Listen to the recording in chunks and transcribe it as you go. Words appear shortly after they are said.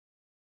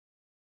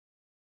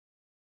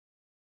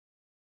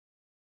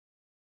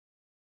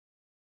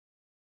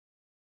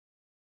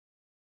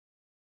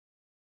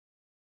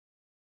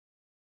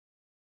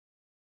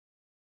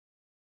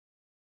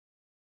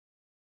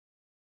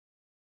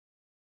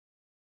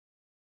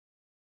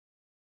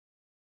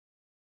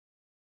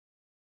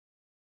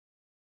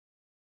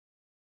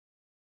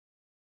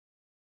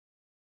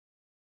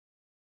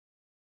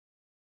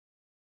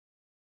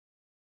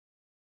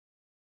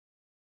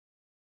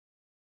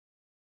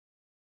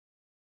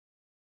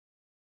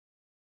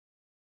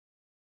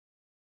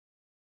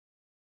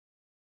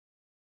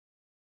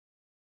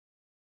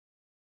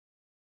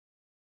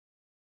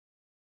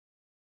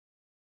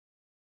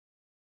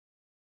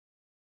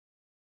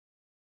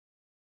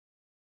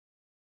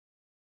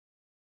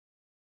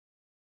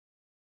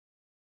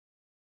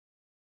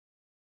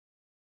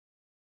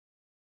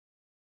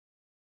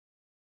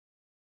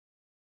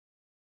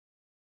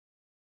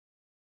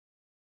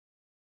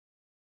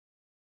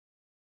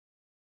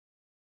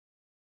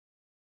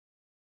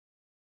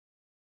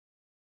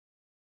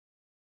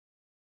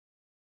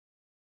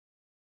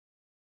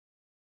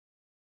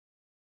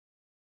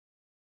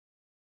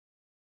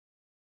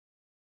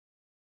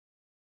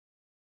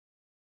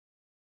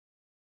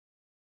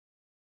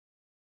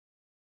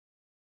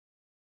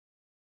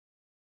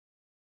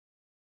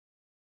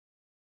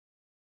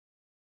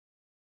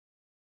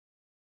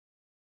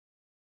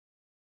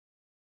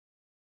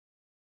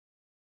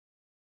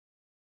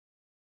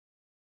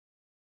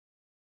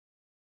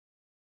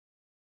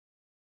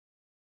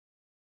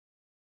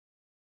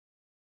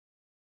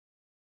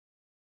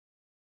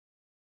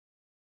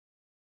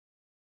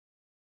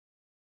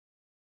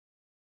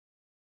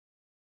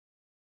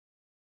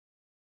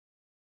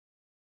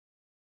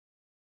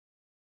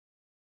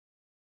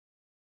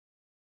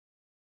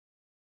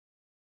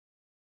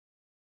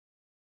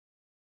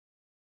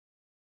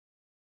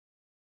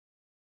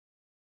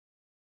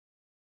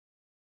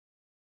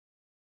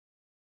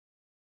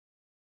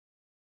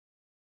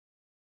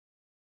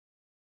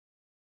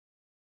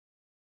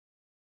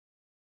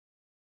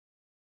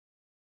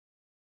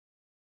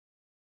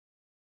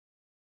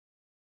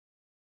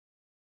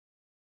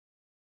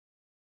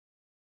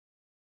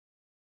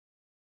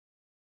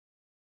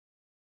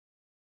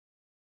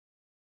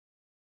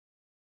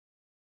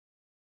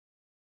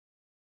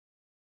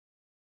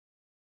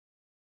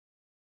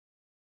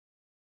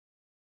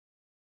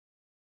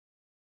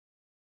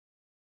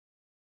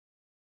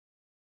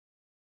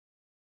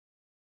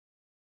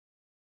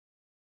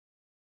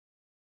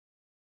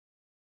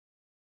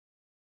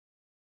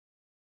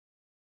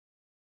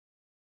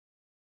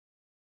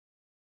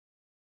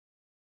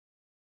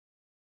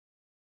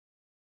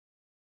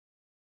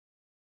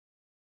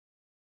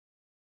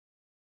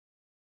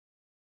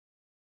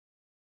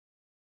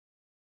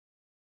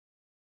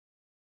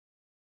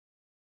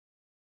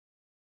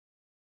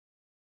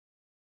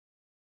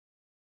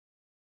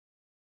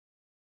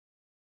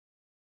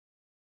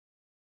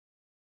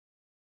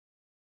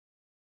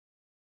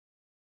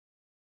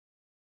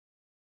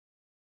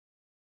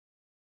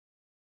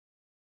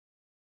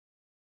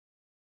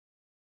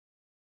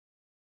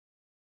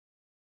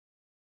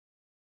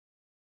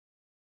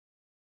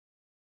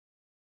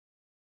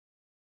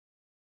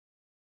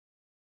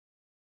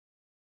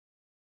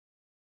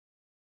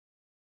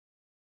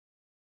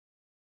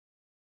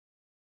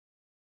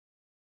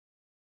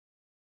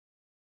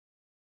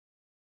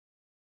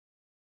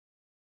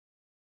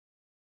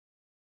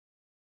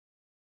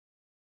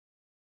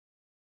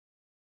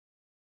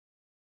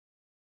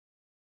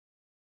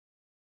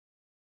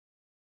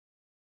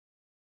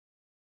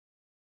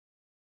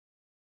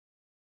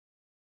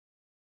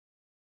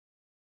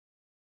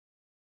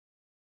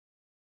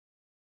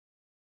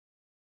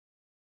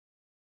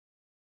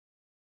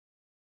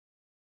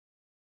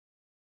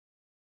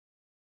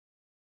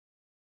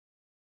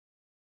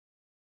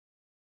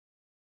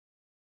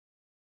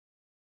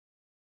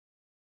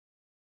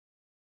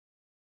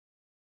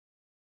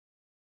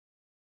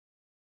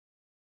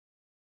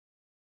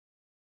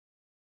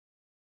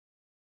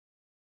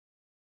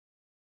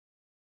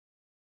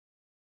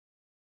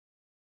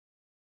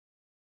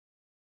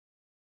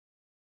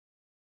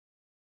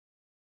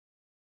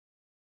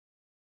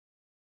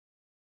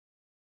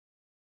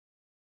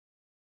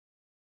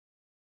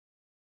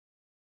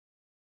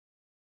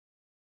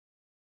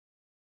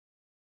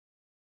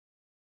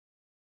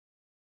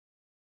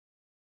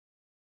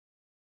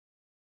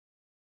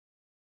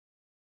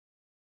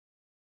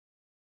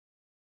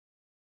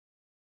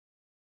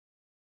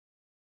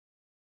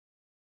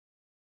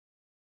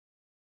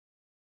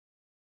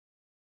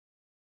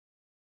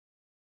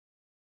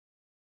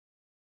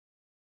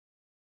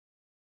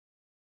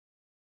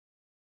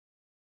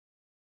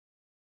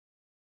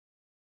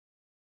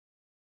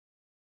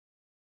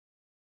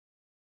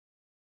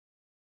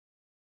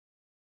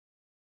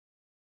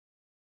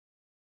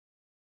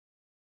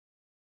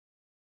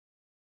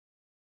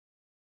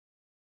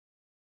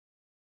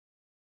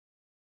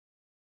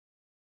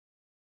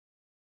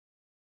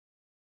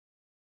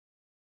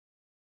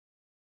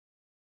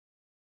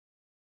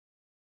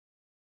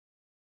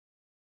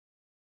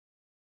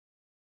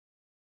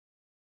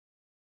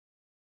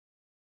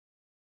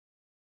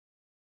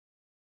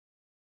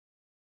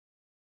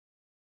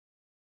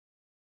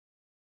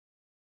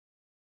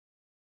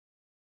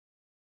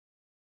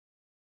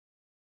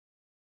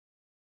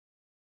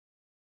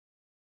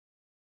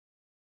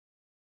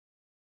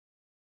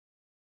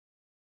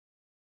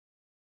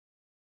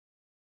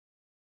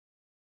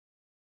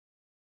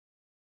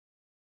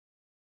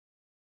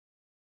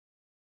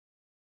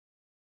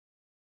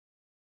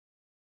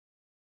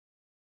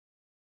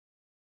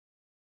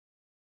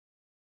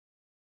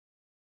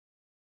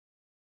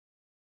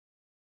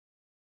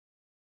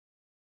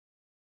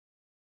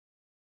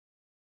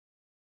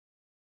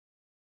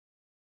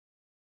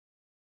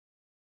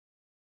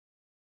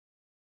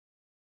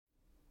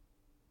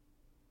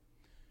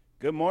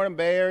Good morning,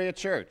 Bay Area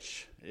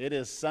Church. It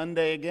is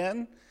Sunday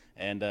again,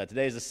 and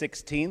today is the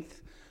 16th.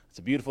 It's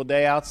a beautiful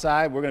day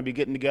outside. We're going to be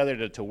getting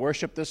together to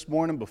worship this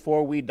morning.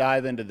 Before we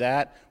dive into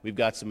that, we've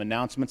got some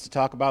announcements to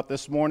talk about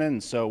this morning,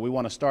 and so we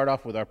want to start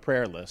off with our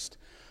prayer list.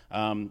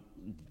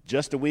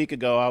 Just a week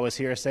ago, I was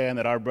here saying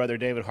that our brother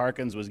David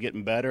Harkins was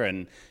getting better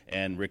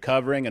and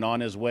recovering and on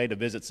his way to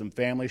visit some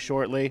family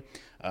shortly.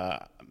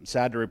 I'm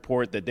sad to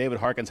report that David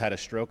Harkins had a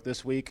stroke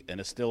this week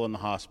and is still in the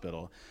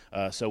hospital.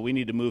 So we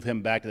need to move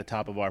him back to the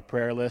top of our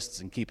prayer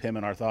lists and keep him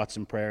in our thoughts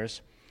and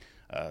prayers.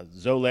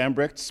 Zoe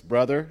Lambrecht's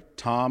brother,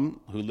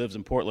 Tom, who lives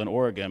in Portland,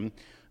 Oregon,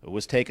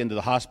 was taken to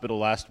the hospital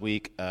last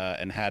week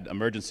and had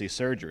emergency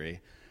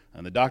surgery.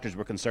 And the doctors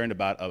were concerned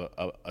about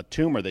a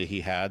tumor that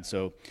he had,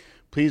 so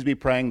please be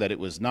praying that it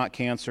was not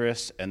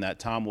cancerous and that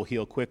Tom will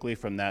heal quickly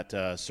from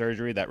that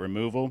surgery, that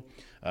removal.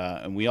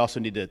 And we also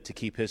need to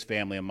keep his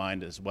family in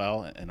mind as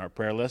well in our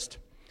prayer list.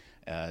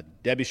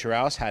 Debbie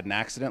Schraus had an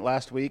accident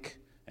last week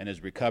and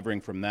is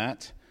recovering from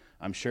that.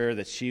 I'm sure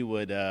that she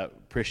would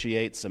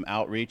appreciate some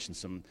outreach and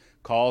some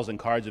calls and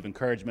cards of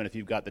encouragement if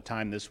you've got the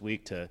time this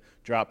week to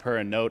drop her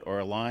a note or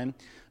a line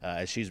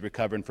as she's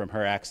recovering from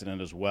her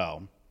accident as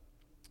well.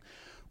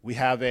 We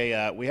have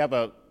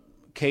a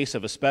case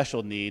of a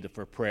special need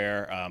for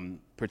prayer,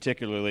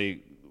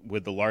 particularly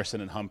with the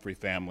Larson and Humphrey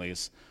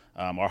families.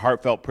 Our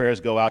heartfelt prayers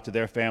go out to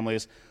their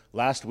families.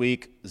 Last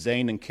week,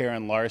 Zane and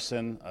Karen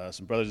Larson,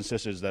 some brothers and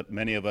sisters that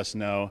many of us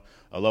know,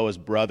 Aloha's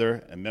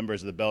brother and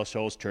members of the Bell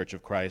Shoals Church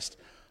of Christ,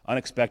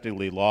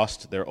 unexpectedly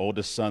lost their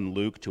oldest son,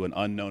 Luke, to an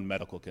unknown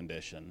medical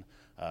condition.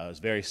 It was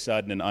very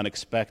sudden and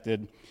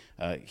unexpected.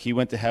 He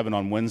went to heaven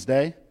on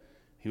Wednesday.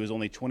 He was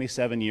only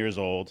 27 years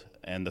old,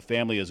 and the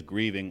family is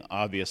grieving,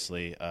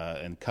 obviously,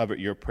 and cover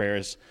your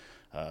prayers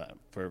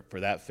for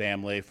that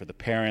family, for the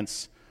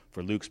parents,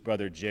 for Luke's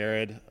brother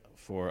Jared,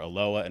 for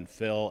Aloha and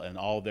Phil, and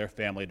all of their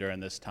family during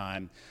this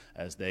time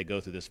as they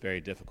go through this very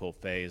difficult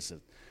phase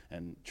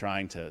and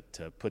trying to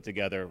put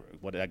together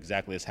what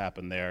exactly has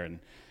happened there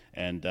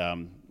and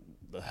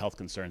the health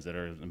concerns that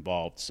are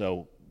involved.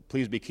 So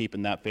please be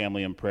keeping that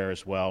family in prayer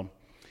as well.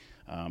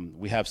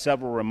 We have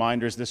several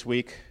reminders this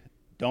week.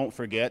 Don't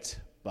forget,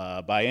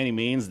 by any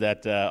means,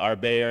 that our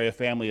Bay Area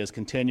family is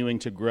continuing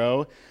to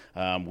grow.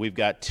 We've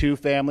got 2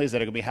 families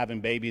that are going to be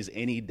having babies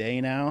any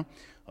day now.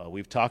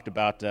 We've talked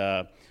about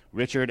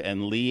Richard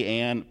and Lee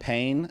Ann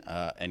Payne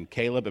and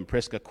Caleb and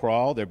Priska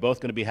Kral. They're both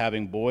going to be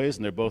having boys,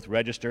 and they're both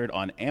registered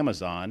on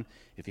Amazon.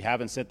 If you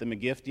haven't sent them a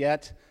gift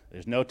yet,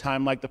 there's no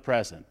time like the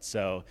present.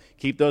 So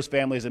keep those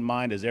families in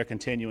mind as they're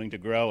continuing to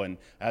grow and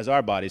as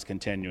our body's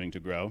continuing to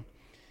grow.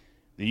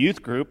 The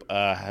youth group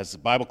has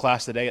Bible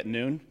class today at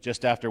noon,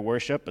 just after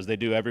worship, as they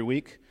do every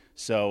week.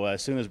 So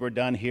as soon as we're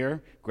done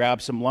here,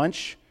 grab some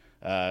lunch,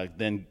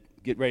 then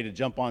get ready to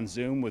jump on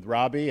Zoom with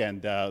Robbie,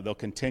 and they'll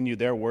continue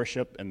their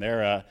worship and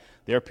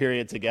their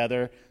period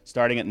together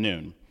starting at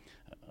noon.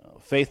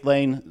 Faith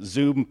Lane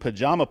Zoom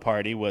Pajama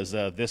Party was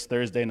this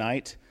Thursday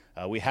night.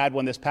 We had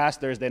one this past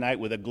Thursday night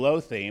with a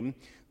glow theme.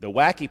 The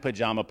Wacky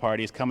Pajama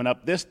Party is coming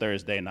up this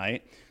Thursday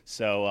night,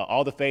 so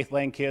all the Faith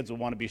Lane kids will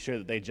want to be sure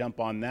that they jump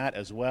on that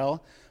as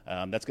well.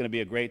 That's going to be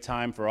a great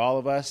time for all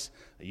of us.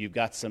 You've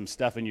got some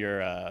stuff in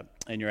your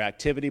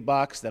activity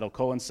box that'll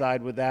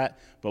coincide with that,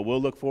 but we'll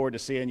look forward to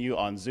seeing you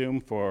on Zoom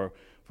for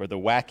the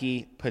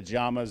Wacky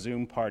Pajama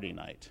Zoom Party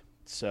night.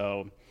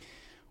 So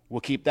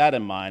we'll keep that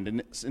in mind.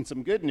 And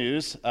some good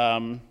news,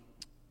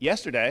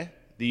 yesterday,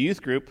 the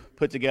youth group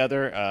put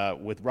together,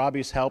 with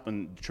Robbie's help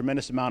and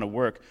tremendous amount of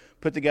work,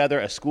 put together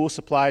a school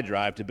supply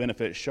drive to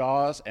benefit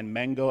Shaw's and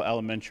Mango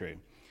Elementary.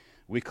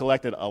 We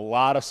collected a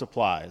lot of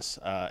supplies,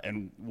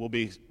 and we'll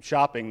be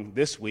shopping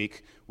this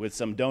week with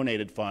some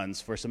donated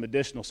funds for some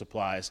additional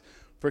supplies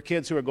for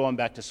kids who are going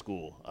back to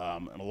school.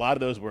 And a lot of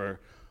those were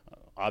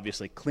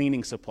obviously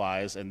cleaning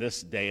supplies in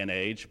this day and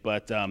age,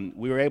 but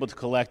we were able to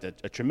collect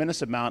a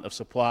tremendous amount of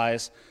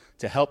supplies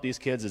to help these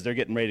kids as they're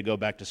getting ready to go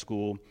back to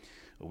school.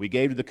 We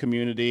gave to the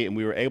community, and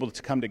we were able to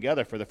come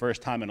together for the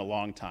first time in a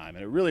long time.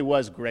 And it really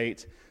was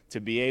great to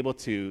be able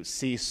to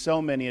see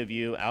so many of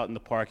you out in the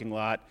parking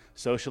lot,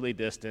 socially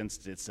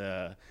distanced.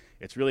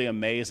 It's really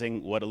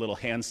amazing what a little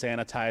hand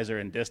sanitizer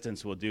and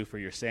distance will do for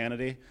your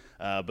sanity.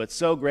 But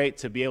so great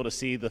to be able to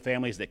see the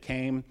families that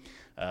came,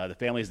 the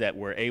families that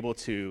were able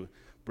to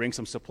bring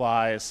some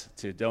supplies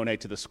to donate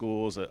to the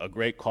schools, a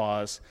great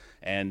cause,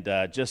 and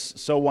just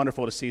so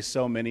wonderful to see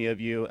so many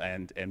of you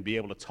and be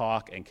able to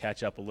talk and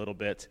catch up a little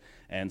bit.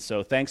 And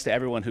so thanks to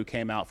everyone who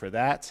came out for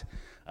that.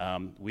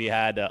 We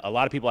had a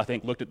lot of people, I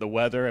think, looked at the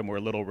weather and were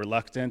a little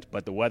reluctant,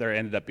 but the weather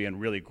ended up being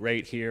really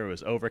great here. It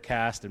was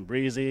overcast and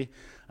breezy.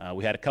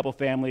 We had a couple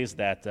families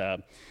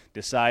that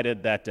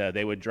decided that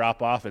they would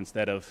drop off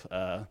instead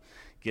of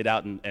get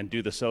out and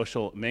do the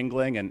social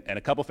mingling, and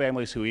a couple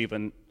families who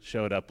even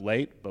showed up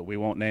late, but we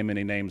won't name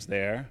any names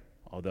there,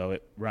 although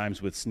it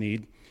rhymes with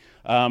Sneed.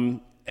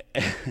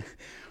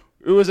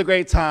 It was a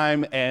great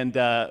time, and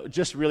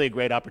just really a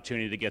great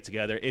opportunity to get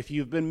together. If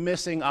you've been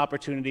missing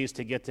opportunities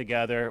to get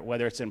together,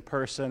 whether it's in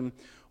person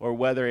or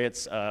whether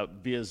it's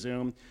via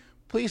Zoom,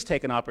 please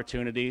take an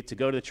opportunity to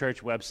go to the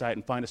church website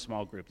and find a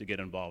small group to get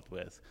involved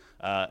with.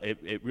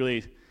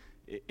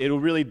 It'll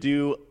really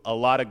do a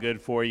lot of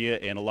good for you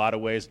in a lot of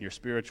ways in your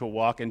spiritual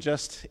walk and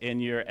just in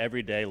your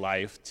everyday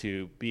life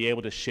to be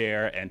able to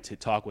share and to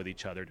talk with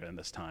each other during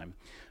this time.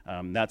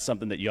 That's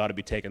something that you ought to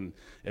be taking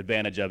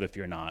advantage of if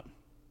you're not.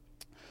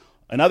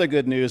 Another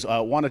good news, I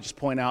want to just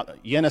point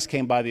out, Yenis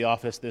came by the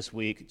office this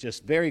week,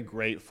 just very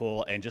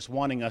grateful and just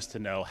wanting us to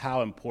know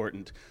how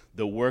important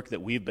the work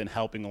that we've been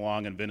helping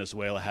along in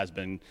Venezuela has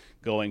been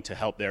going to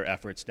help their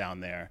efforts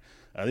down there.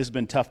 This has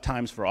been tough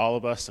times for all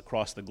of us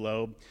across the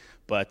globe,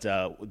 but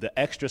the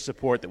extra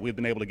support that we've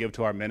been able to give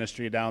to our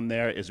ministry down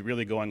there is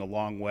really going a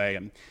long way.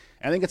 And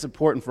I think it's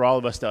important for all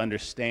of us to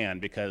understand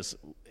because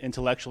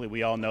intellectually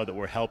we all know that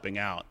we're helping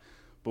out,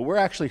 but we're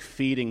actually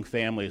feeding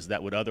families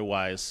that would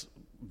otherwise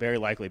very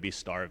likely be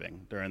starving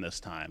during this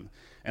time.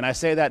 And I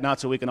say that not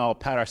so we can all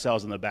pat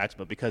ourselves on the backs,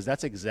 but because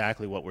that's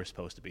exactly what we're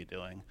supposed to be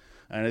doing.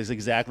 And it's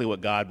exactly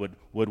what God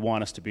would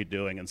want us to be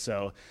doing. And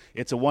so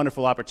it's a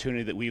wonderful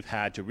opportunity that we've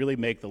had to really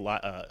make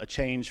a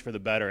change for the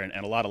better and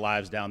a lot of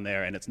lives down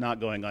there, and it's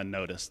not going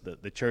unnoticed.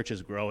 The church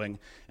is growing,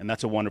 and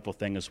that's a wonderful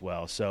thing as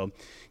well. So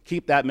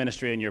keep that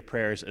ministry in your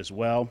prayers as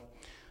well.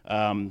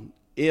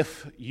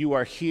 If you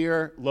are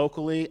here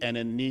locally and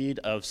in need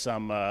of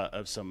some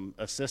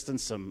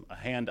assistance, a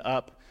hand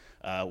up,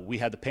 we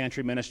have the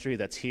pantry ministry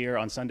that's here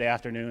on Sunday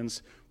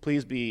afternoons.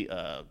 Please be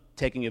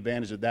taking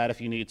advantage of that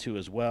if you need to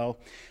as well.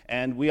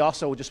 And we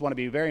also just want to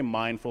be very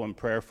mindful and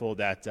prayerful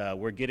that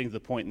we're getting to the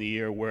point in the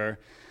year where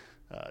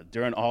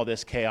during all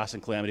this chaos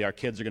and calamity, our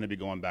kids are going to be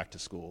going back to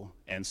school.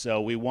 And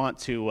so we want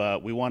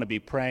to be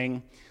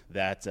praying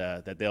that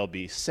they'll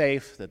be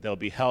safe, that they'll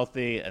be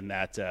healthy, and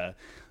that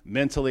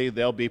mentally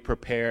they'll be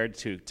prepared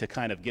to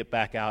kind of get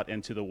back out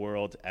into the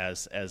world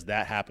as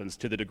that happens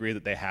to the degree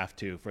that they have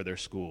to for their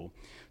school.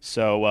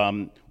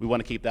 So we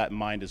want to keep that in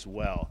mind as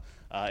well.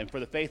 And for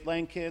the Faith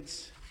Lane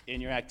kids, in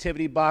your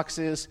activity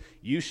boxes,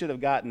 you should have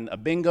gotten a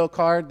bingo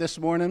card this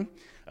morning.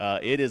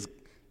 It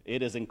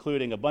is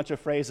including a bunch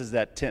of phrases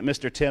that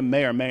Mr. Tim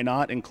may or may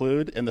not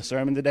include in the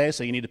sermon today,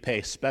 so you need to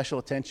pay special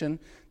attention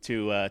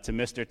to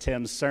Mr.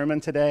 Tim's sermon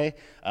today.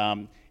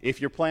 If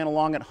you're playing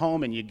along at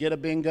home and you get a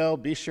bingo,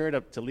 be sure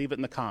to leave it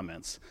in the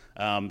comments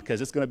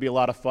because it's going to be a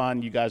lot of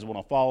fun. You guys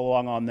want to follow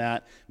along on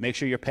that. Make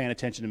sure you're paying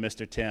attention to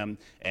Mr. Tim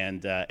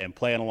and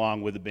playing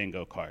along with the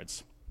bingo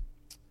cards.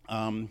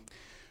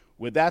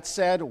 With that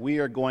said, we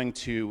are going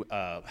to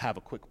have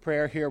a quick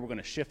prayer here. We're going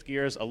to shift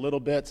gears a little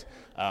bit.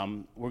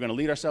 We're going to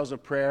lead ourselves in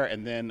prayer,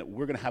 and then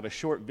we're going to have a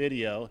short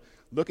video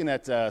looking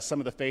at some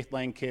of the Faith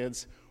Lane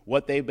kids,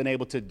 what they've been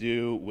able to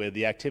do with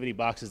the activity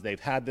boxes they've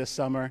had this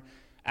summer.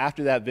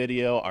 After that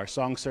video, our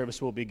song service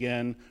will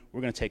begin.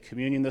 We're going to take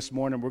communion this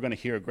morning. We're going to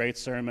hear a great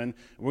sermon.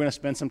 We're going to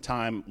spend some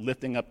time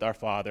lifting up our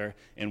Father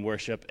in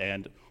worship,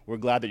 and we're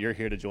glad that you're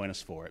here to join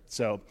us for it.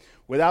 So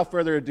without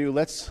further ado,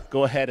 let's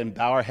go ahead and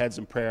bow our heads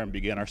in prayer and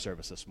begin our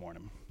service this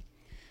morning.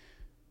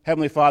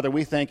 Heavenly Father,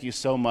 we thank you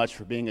so much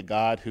for being a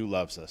God who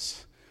loves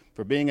us,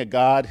 for being a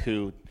God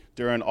who,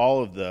 during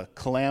all of the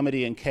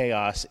calamity and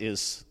chaos,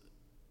 is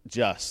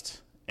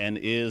just and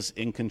is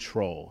in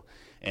control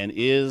and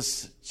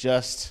is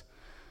just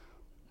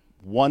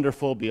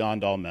wonderful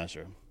beyond all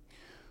measure.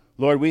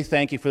 Lord, we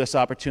thank you for this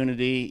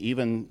opportunity,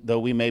 even though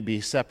we may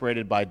be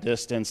separated by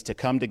distance, to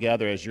come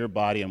together as your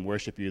body and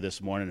worship you this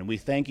morning. And we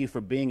thank you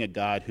for being a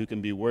God who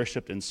can be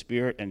worshiped in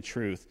spirit and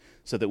truth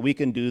so that we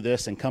can do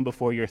this and come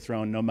before your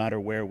throne no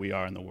matter where we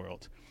are in the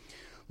world.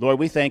 Lord,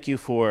 we thank you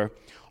for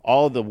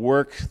all the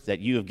work that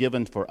you have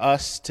given for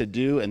us to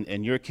do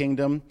in your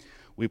kingdom.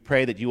 We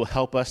pray that you will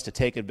help us to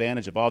take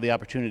advantage of all the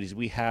opportunities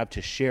we have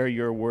to share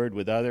your word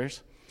with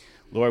others.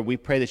 Lord, we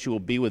pray that you will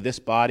be with this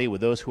body,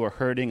 with those who are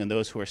hurting and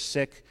those who are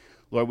sick.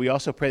 Lord, we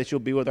also pray that you'll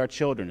be with our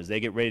children as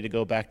they get ready to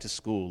go back to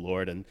school,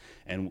 Lord,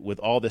 and with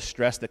all the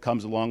stress that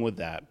comes along with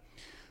that.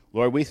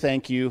 Lord, we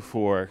thank you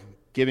for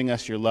giving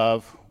us your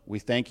love. We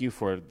thank you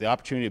for the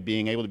opportunity of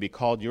being able to be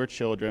called your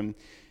children.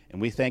 And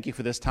we thank you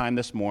for this time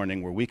this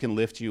morning where we can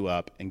lift you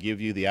up and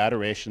give you the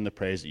adoration and the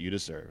praise that you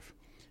deserve.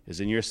 It is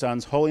in your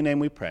Son's holy name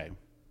we pray.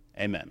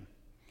 Amen.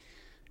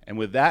 And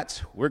with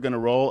that, we're going to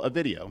roll a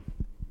video.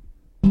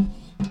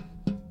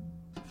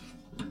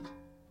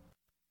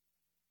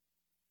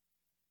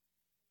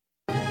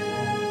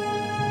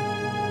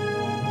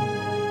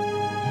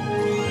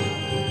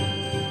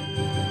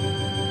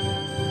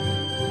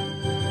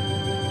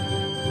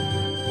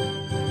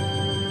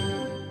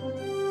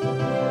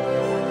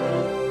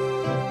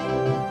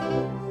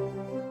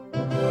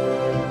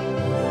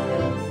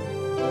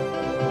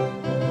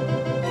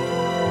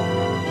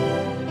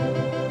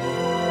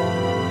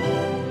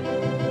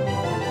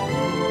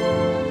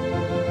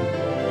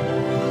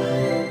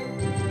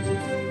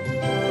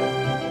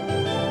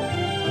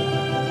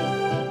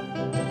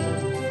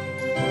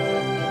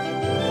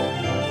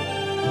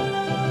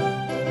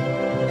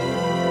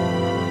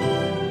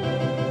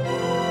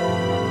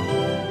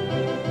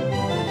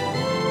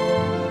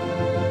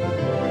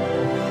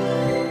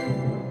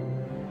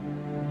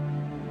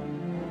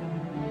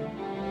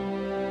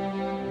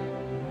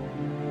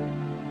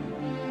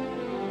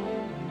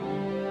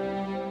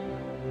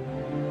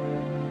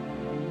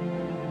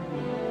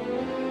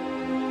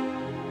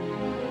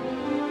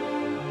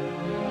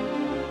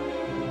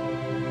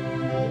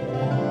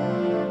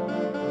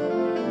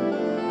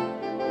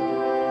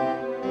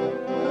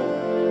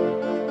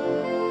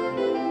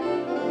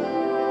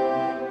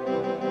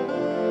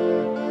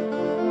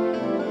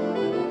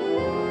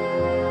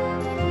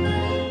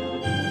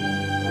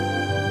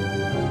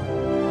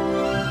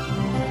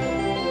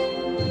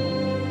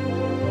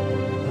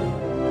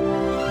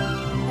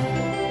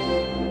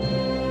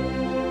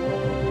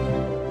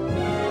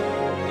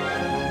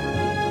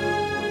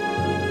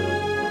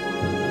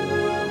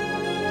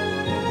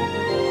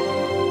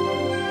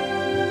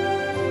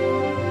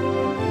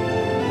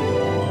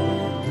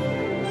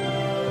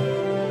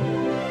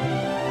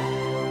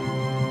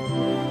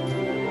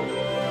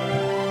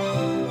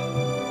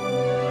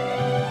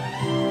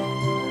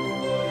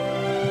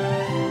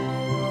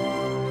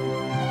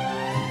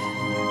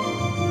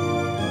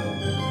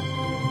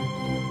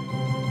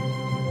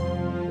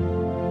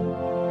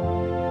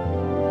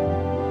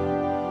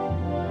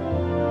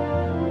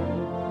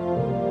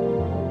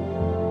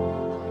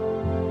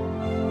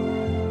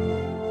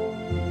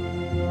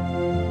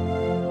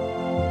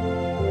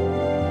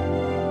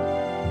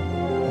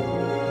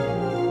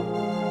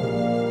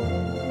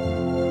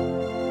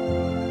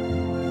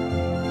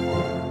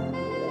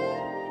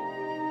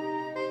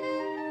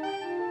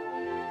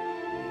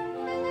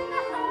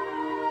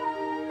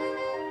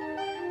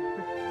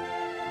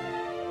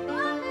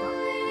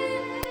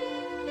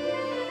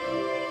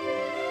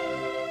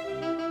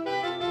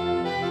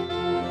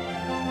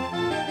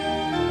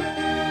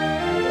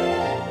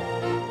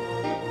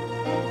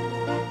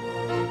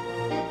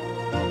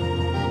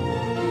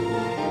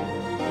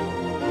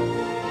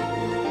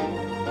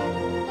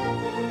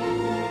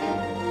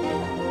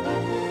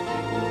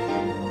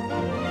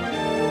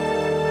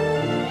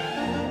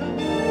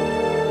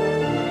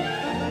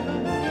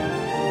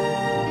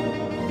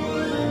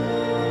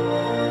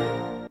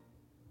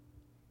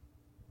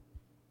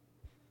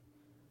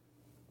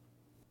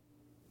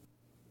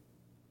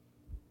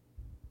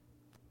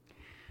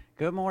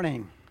 Good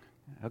morning.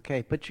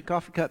 Okay, put your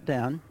coffee cup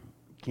down.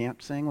 You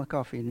can't sing with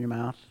coffee in your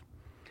mouth.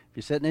 If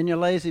you're sitting in your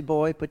lazy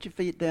boy, put your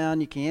feet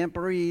down. You can't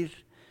breathe.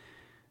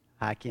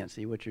 I can't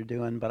see what you're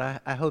doing,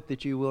 but I hope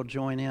that you will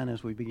join in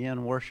as we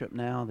begin worship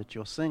now, that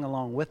you'll sing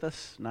along with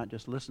us, not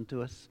just listen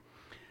to us.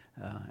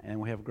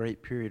 And we have a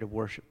great period of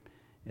worship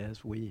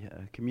as we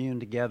commune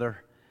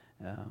together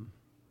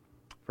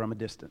from a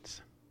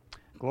distance.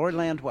 Glory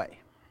Land Way.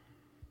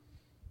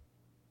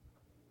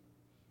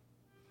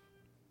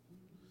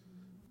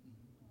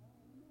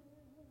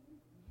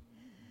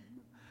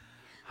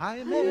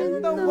 I'm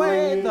in the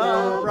way,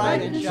 the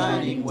bright and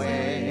shining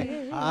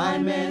way.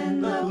 I'm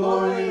in the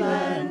glory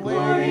land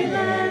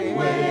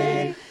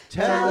way.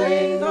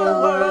 Telling the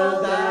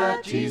world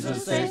that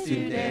Jesus saves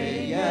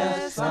today.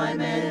 Yes,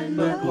 I'm in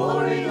the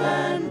glory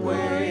land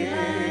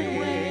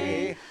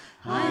way.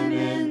 I'm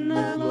in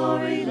the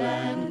glory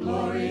land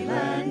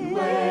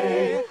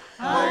way.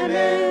 I'm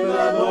in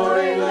the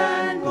glory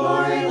land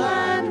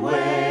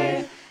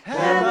way.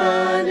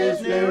 Heaven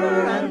is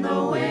nearer and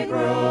the way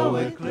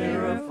groweth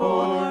clearer,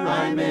 for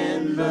I'm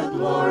in the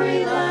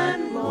glory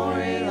land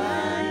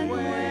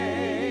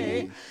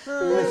way.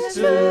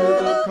 Listen to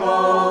the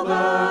call,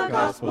 the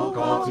gospel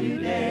call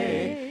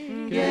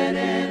today. Get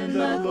in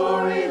the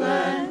glory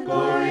land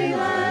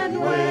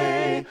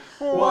way.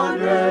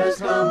 Wanderers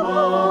come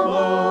home,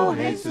 oh,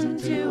 hasten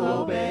to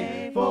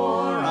obey,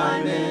 for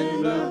I'm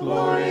in the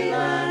glory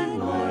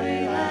land way.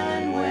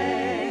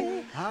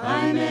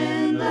 I'm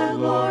in the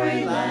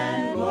glory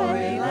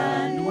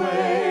land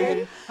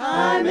way.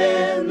 I'm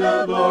in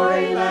the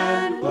glory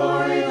land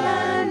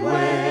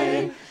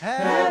way.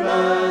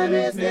 Heaven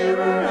is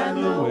nearer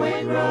and the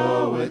way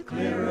groweth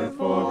clearer,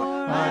 for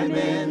I'm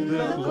in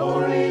the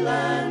glory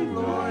land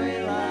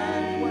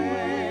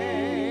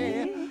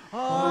way.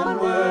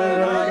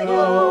 Onward I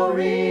go,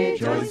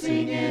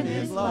 rejoicing in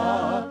His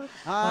love.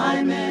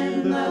 I'm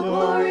in the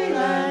glory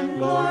land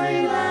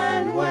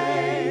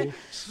way.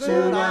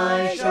 Soon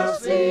I shall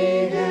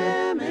see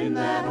Him in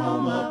that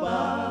home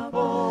above.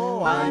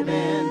 Oh, I'm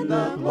in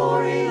the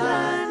glory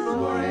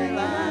land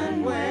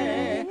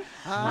way.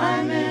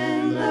 I'm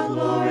in the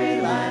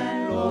glory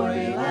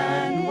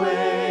land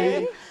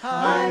way.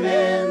 I'm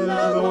in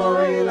the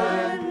glory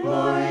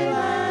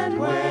land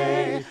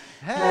way.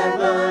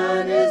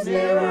 Heaven is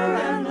nearer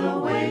and the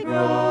way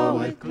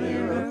groweth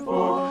clearer,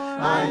 for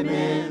I'm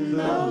in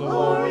the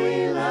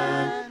glory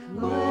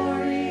land way.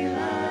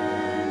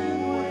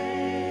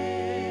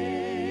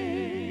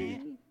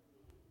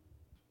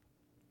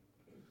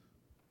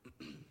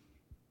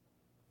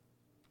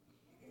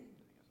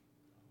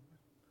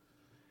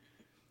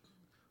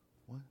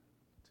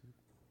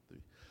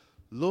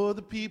 Lord,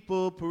 the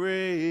people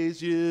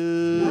praise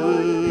you. Lord,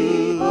 the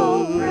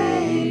people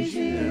praise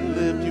you. And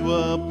lift you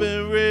up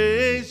and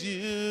raise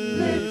you.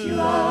 Lift you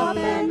up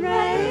and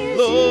raise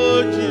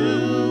Lord, you.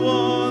 you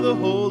are the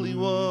Holy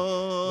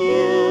One.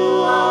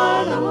 You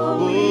are the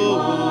Holy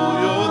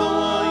One. You're the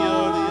one,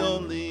 you're the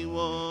only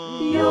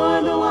one.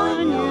 You're the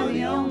one, you're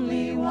the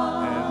only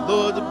one. And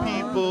Lord, the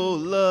people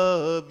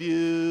love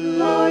you.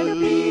 Lord, the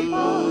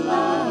people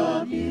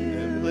love you.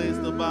 And place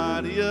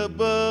nobody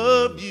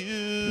above you.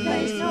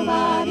 Place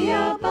nobody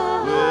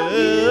above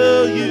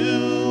Well,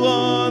 you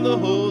are the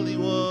Holy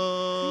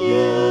One.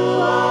 You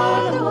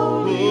are the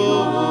Holy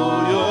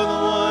One. You're the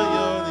one,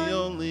 you're the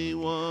only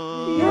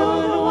one.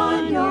 You're the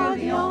one, you're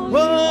the only one.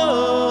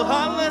 Whoa,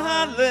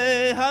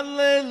 hallelujah,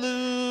 hallelujah.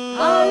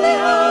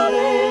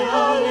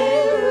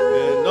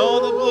 Hallelujah. And all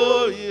the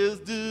glory is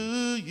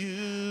due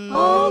you.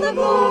 All the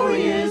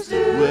glory is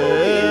due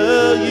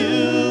Well,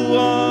 you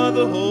are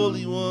the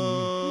Holy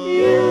One.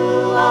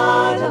 You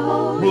are the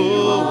Holy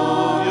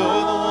One.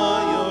 You're the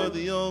one, you're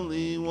the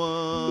only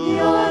one.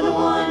 You're the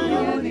one,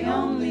 you're the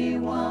only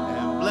one.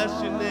 And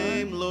bless your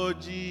name,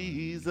 Lord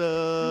Jesus.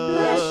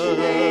 Bless your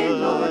name,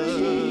 Lord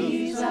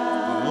Jesus.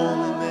 The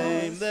only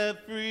name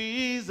that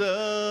frees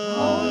us.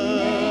 Only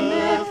name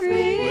that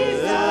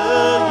frees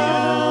Well, us.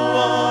 you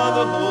are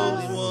the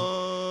Holy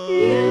One.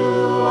 You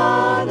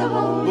are the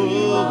Holy One.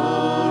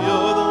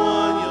 You're the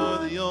one, you're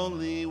the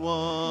only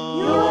one.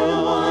 You're the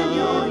one,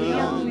 you're the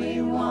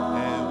only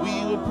one. And we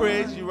will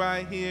praise you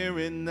right here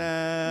and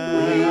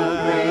now. We will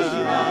praise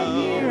you right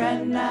here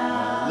and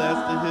now. Bless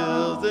the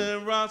hills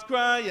and rocks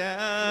cry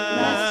out.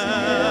 Bless the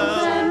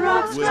hills and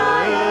rocks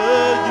cry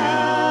Well, out. you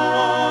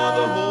are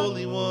the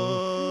Holy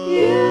One.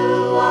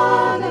 You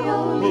are the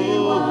Holy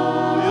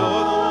One.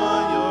 You're the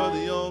one, you're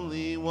the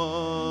only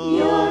one.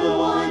 You're the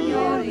one,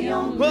 you're the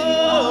only one. Oh,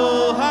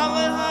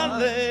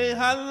 hallelujah,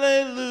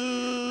 hallelujah.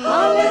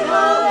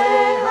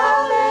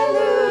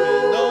 Hallelujah.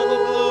 And all the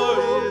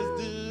glory is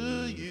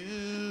due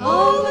you.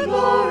 All the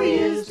glory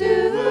is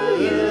due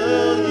Well, you.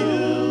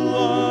 you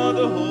are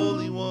the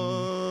Holy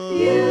One.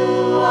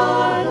 You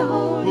are the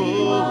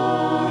Holy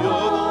One.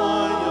 You're the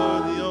one,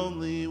 you're the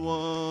only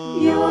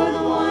one. You're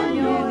the one,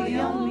 you're the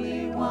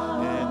only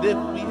one. And if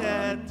we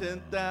had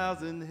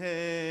 10,000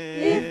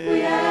 hands, If we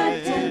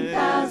had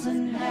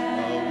 10,000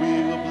 hands,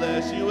 we will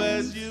bless you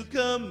as you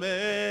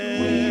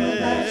command. we will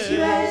bless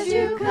you as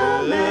you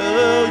Well,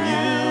 command.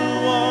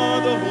 you are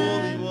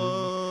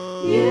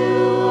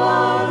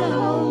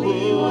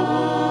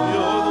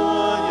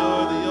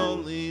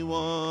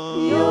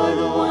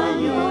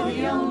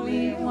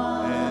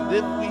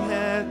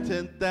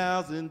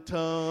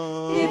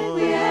if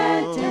we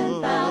had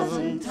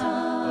 10,000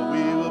 tongues.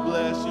 We will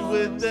bless you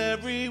with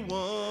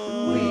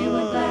everyone. We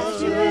will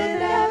bless you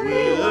with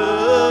everyone. You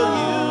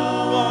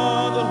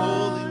are the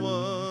Holy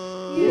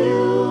One.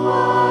 You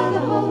are the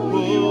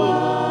Holy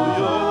One.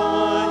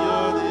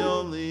 You're the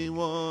only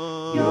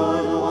one.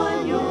 You're the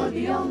one, you're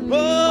the only one.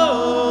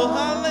 Oh,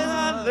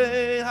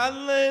 hallelujah.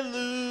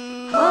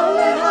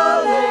 Halle,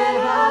 halle,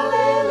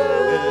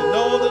 hallelujah. And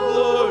all the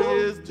glory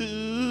is to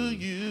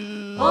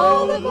you.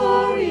 All the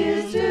glory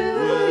is to you.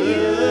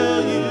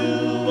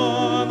 You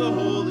are the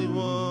Holy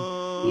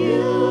One.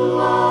 You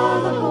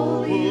are the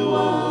Holy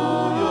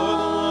One.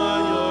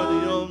 You're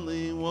the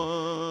only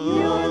one.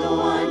 You're the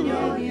one,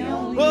 you're the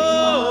only Oh,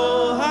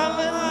 one.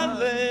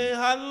 hallelujah.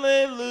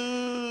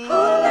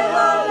 Halle,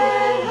 halle,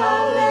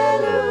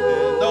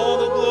 hallelujah. And all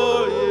the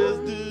glory is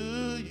to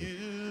you.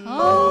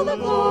 All the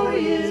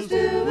glory is to you.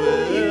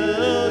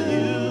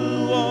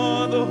 You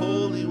are the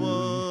Holy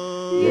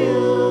One.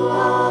 You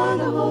are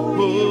the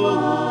Holy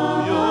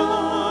One.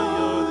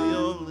 You're the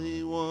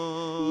only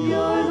one.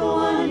 You're the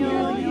one,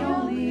 you're the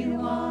only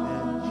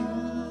one.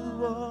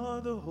 You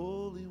are the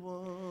Holy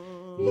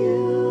One.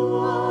 You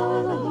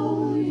are the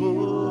Holy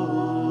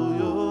One.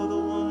 You're the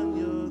one,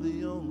 you're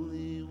the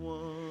only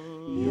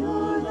one.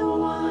 You're the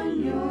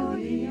one, you're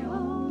the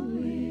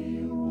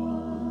only one.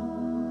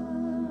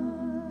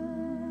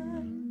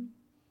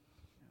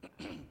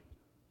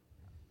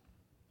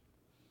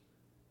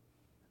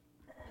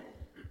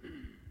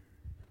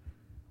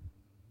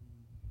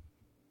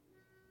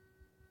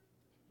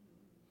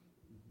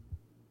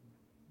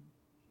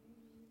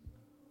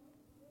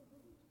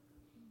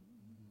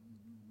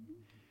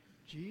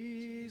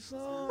 Jesus,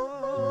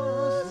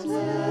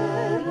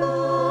 let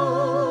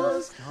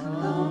us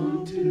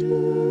come to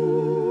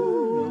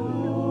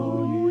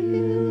know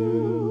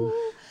you.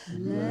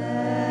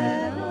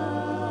 Let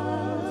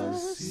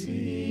us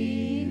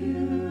see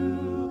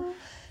you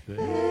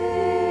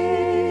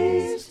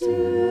face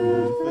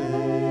to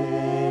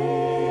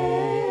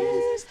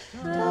face.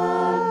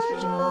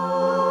 Touch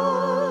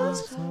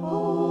us,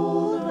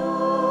 hold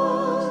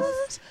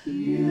us,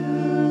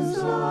 use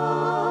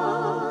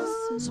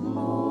us,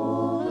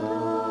 mold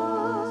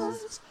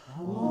us.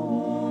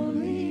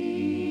 Only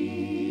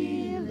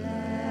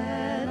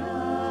let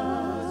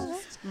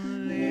us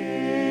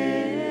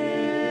live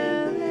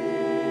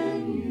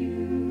in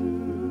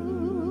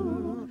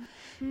you.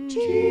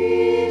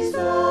 Jesus,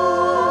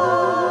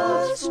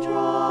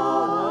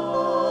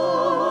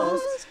 draw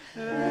us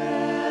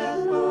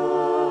ever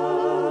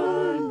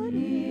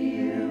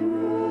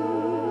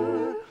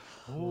nearer.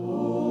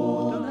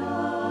 Hold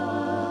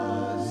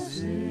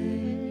us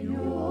in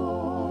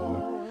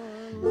your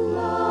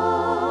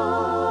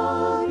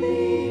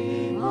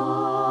loving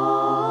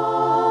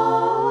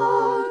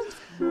arms.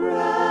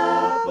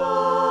 Wrap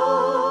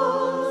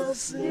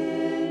us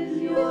in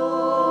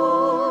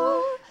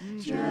your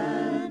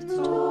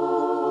gentle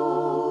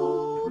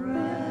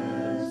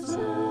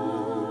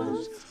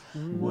presence.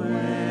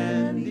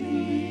 When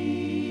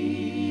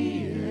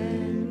the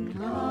end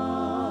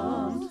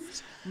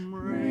comes,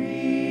 bring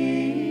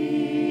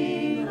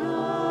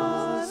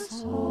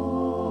us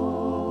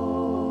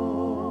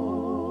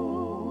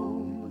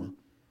home.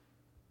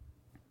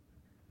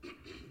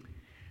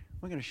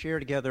 We're going to share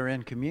together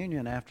in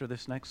communion after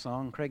this next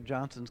song. Craig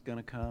Johnson's going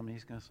to come.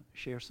 He's going to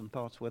share some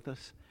thoughts with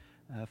us.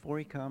 Before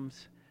he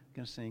comes, we're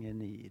going to sing In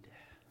Need.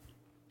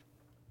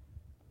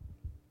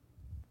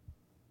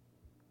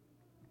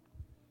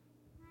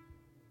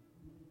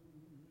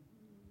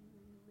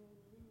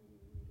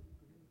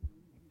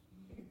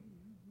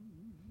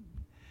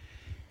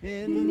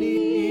 In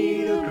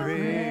need of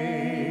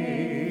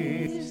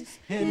grace,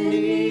 in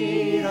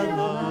need of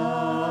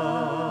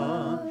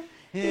love,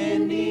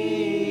 in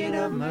need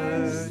of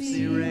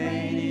mercy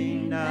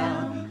raining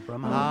down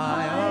from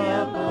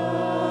high above,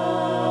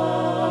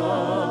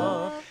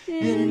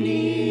 in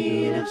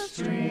need of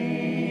strength,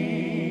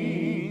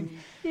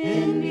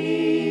 in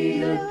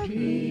need of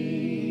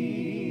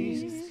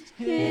peace,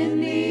 in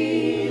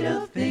need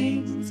of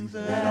things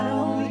that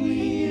only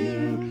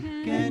you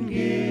can give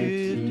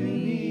to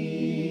me.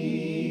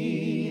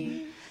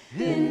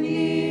 In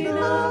need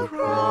of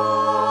Christ,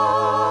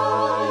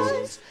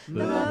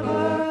 the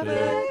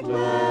perfect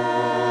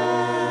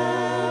Lamb,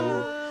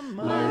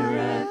 my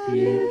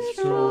refuge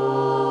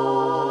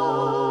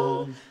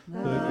strong,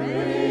 the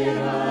great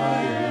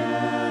I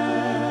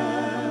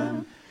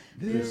am.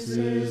 This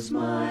is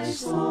my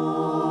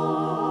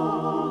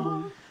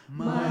song,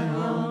 my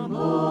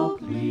humble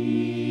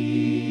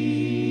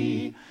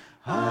plea.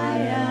 I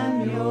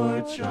am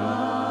your child.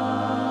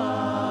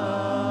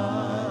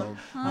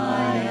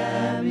 I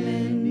am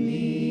in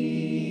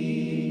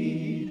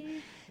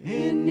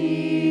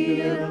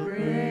need of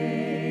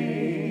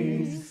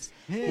grace,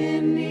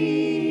 in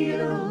need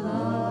of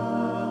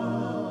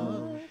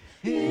love,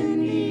 in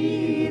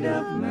need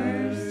of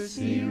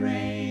mercy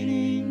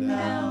raining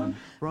down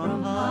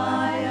from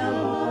high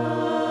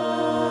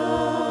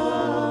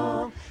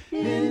above,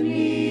 in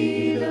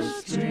need of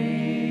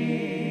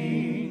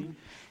strength,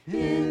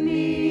 in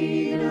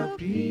need of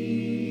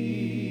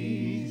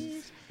peace,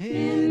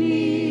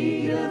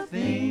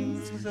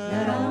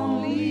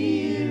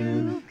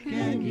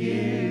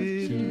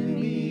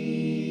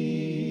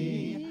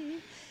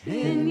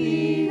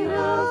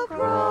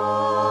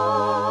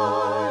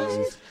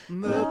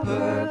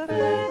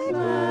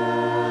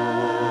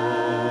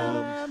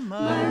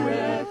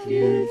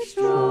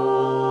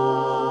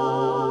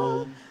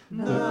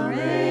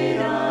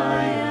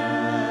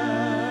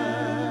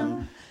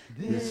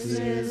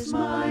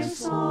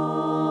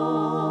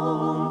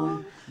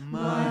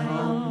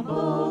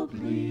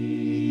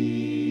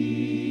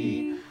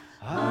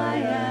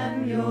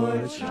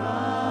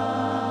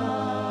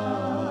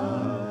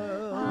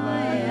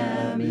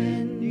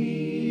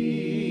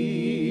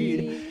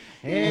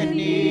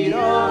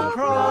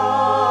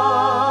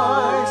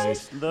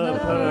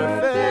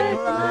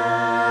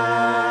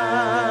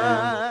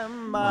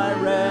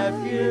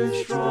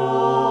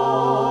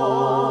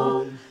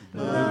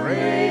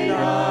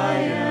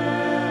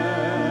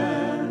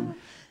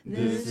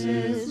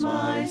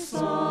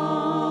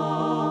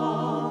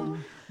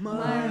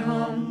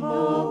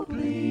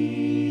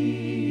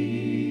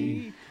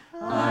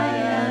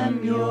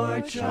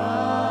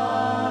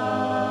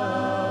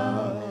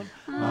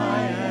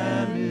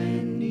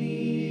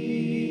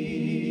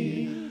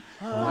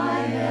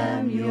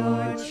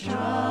 your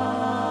child.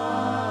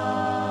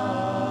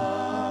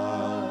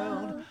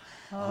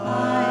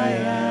 I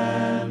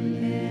am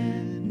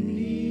in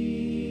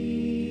need.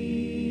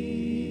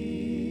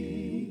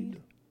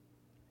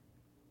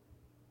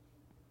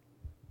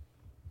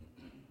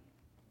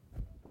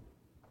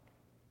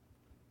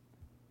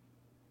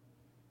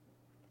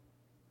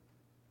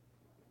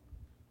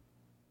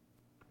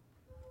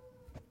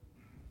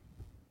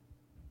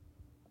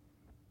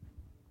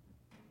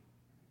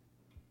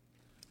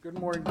 Good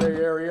morning, Bay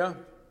Area.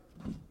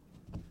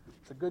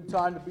 It's a good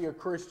time to be a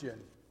Christian.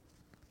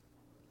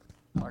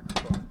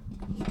 Microphone.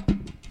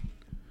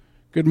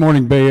 Good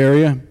morning, Bay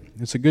Area.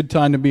 It's a good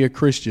time to be a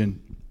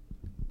Christian.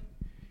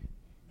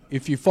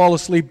 If you fall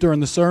asleep during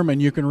the sermon,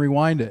 you can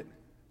rewind it.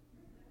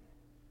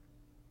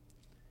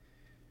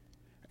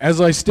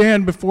 As I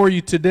stand before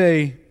you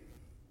today,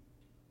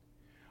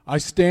 I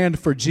stand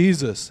for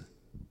Jesus.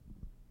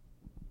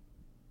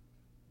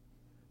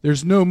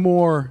 There's no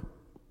more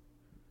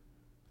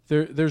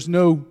There's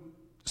no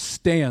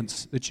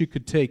stance that you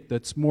could take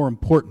that's more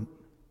important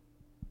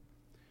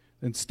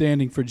than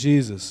standing for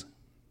Jesus.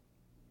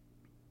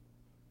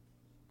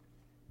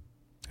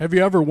 Have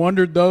you ever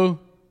wondered, though,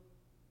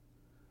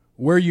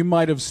 where you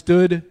might have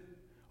stood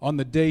on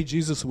the day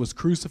Jesus was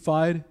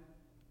crucified?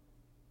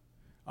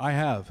 I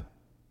have.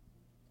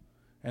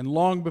 And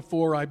long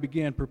before I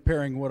began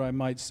preparing what I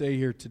might say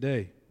here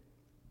today.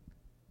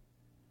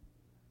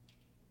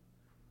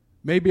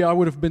 Maybe I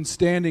would have been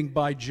standing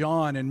by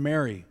John and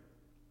Mary,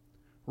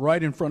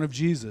 right in front of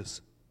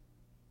Jesus,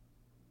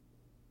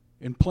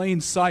 in plain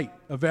sight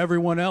of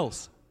everyone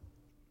else.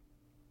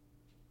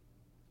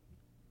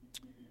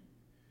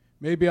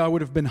 Maybe I would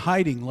have been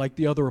hiding like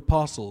the other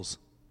apostles.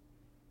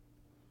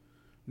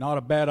 Not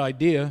a bad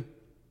idea,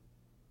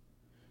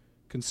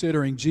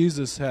 considering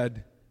Jesus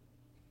had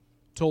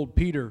told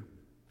Peter,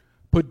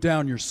 "Put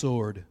down your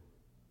sword."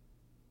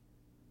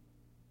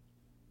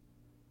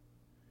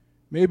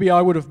 Maybe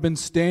I would have been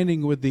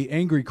standing with the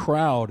angry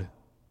crowd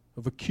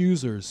of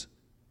accusers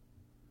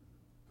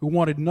who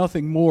wanted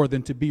nothing more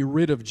than to be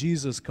rid of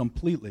Jesus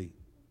completely.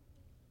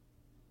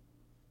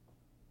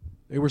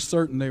 They were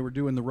certain they were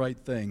doing the right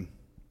thing.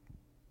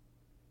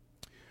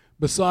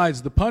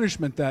 Besides, the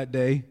punishment that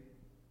day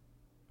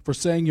for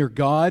saying you're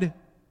God,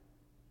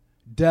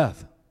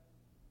 death.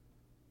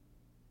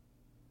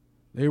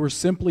 They were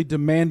simply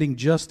demanding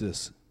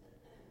justice.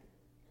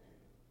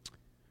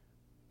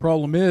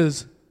 Problem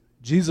is,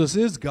 Jesus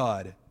is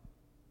God.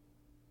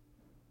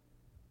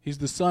 He's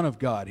the Son of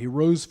God. He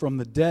rose from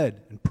the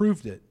dead and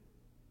proved it.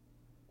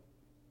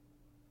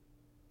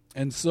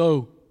 And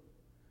so,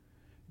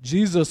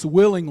 Jesus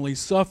willingly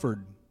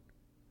suffered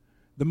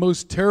the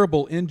most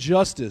terrible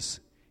injustice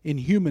in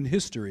human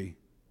history.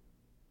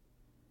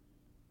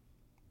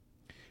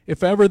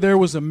 If ever there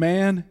was a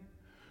man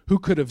who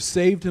could have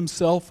saved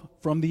himself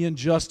from the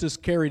injustice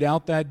carried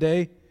out that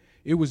day,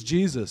 it was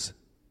Jesus.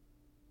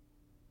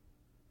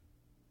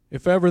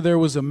 If ever there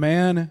was a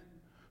man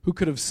who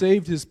could have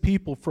saved his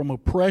people from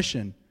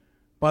oppression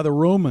by the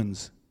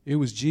Romans, it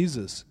was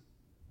Jesus.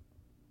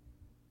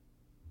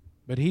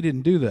 But he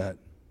didn't do that.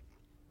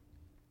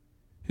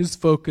 His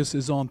focus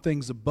is on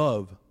things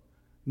above,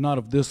 not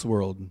of this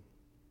world.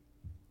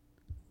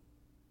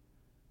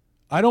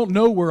 I don't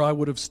know where I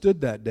would have stood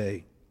that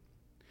day.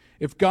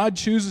 If God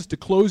chooses to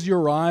close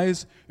your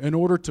eyes in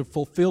order to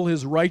fulfill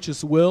His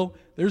righteous will,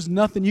 there's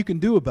nothing you can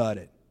do about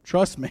it.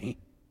 Trust me.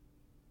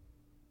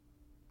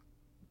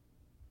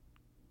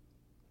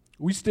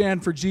 We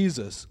stand for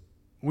Jesus.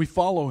 We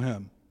follow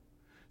Him,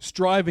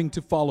 striving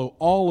to follow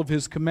all of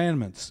His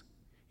commandments,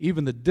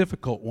 even the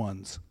difficult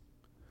ones,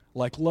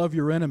 like love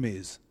your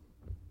enemies,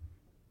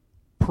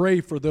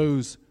 pray for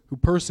those who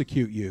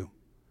persecute you.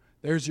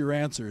 There's your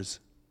answers.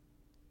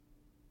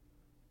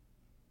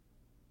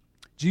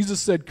 Jesus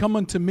said, "Come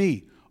unto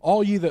me,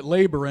 all ye that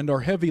labor and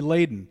are heavy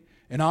laden,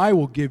 and I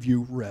will give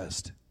you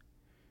rest.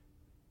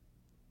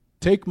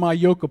 Take my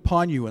yoke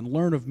upon you and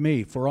learn of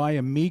me, for I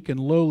am meek and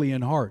lowly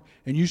in heart,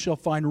 and you shall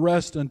find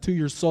rest unto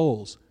your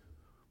souls.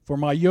 For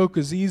my yoke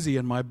is easy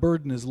and my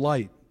burden is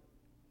light."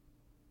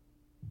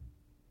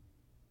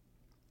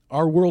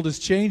 Our world is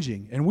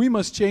changing, and we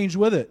must change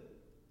with it.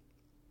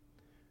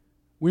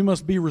 We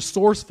must be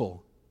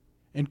resourceful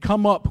and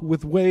come up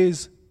with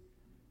ways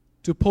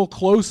to pull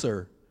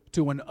closer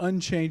to an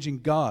unchanging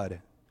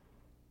God.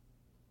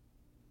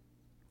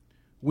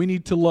 We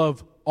need to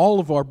love all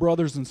of our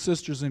brothers and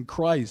sisters in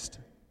Christ,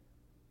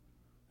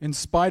 in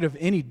spite of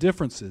any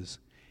differences,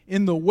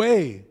 in the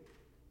way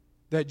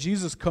that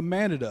Jesus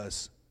commanded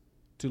us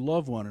to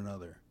love one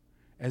another,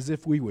 as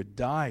if we would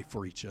die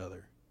for each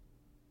other.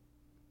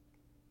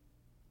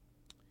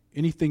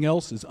 Anything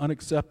else is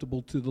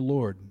unacceptable to the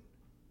Lord.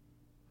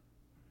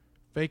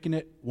 Faking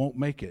it won't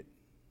make it.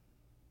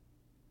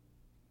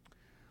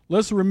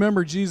 Let's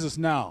remember Jesus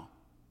now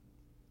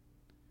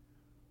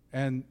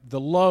and the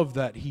love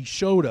that He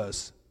showed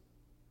us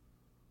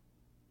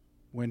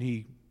when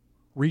He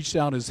reached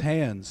out His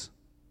hands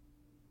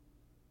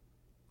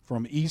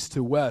from east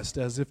to west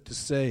as if to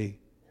say,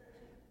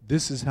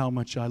 "This is how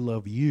much I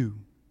love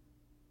you.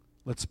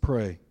 Let's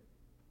pray.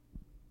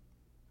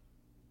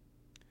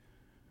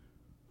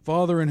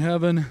 Father in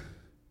heaven,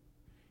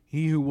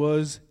 He who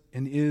was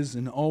and is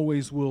and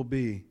always will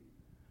be,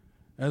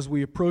 as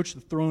we approach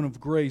the throne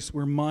of grace,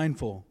 we're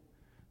mindful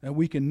that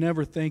we can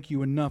never thank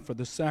you enough for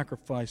the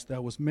sacrifice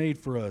that was made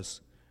for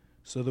us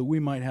so that we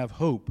might have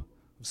hope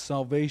of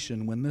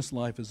salvation when this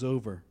life is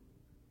over.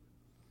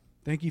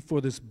 Thank you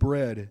for this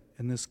bread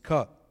and this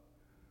cup,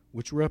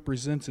 which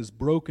represents His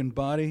broken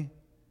body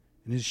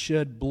and His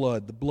shed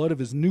blood, the blood of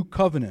His new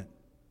covenant.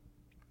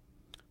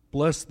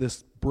 Bless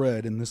this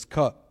bread and this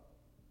cup,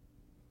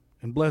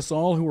 and bless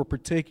all who are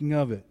partaking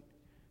of it,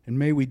 and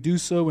may we do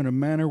so in a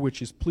manner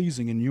which is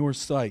pleasing in your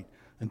sight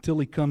until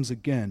He comes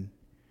again.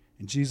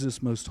 In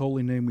Jesus' most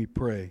holy name we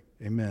pray.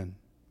 Amen.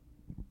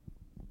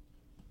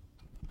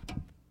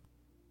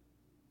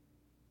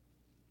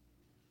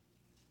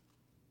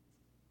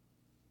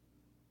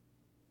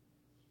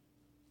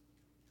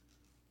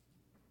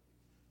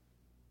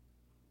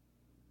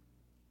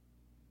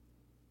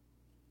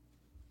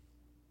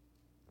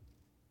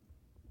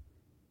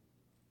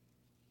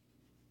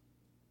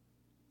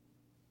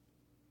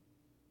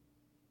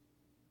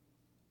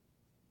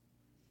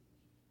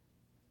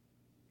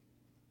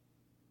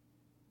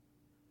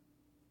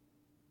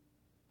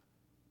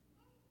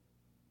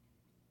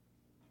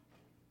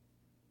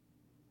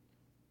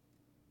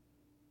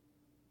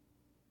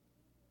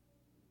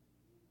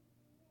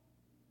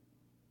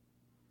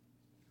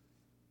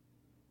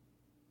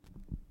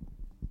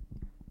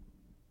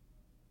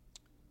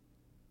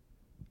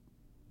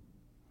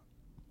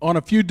 On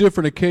a few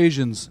different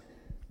occasions,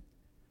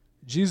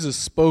 Jesus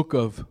spoke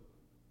of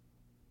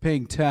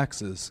paying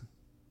taxes.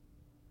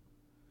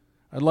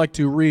 I'd like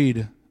to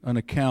read an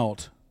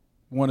account,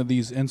 one of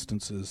these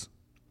instances.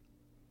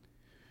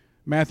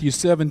 Matthew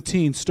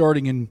 17,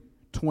 starting in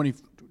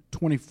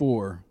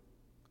 24.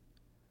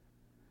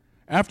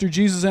 After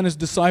Jesus and his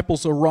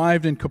disciples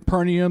arrived in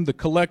Capernaum, the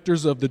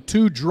collectors of the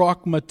 2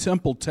 drachma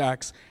temple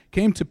tax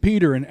came to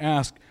Peter and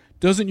asked,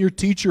 "Doesn't your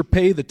teacher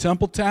pay the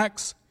temple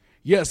tax?"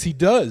 "Yes, he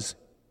does,"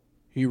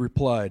 he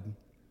replied.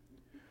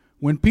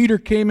 When Peter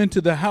came into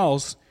the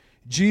house,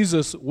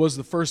 Jesus was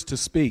the first to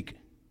speak.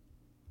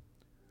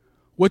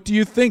 "What do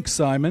you think,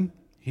 Simon?"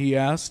 he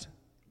asked.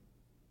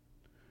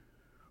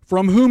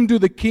 "From whom do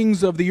the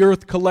kings of the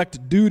earth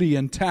collect duty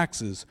and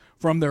taxes?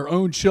 From their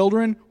own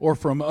children or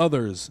from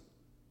others?"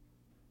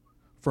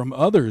 "From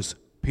others,"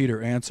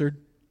 Peter answered.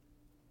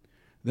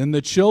 "Then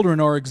the children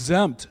are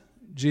exempt,"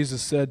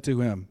 Jesus said to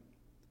him.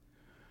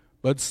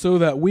 "But so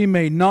that we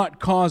may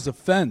not cause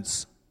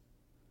offense,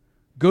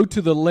 go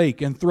to the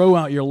lake and throw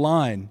out your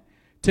line.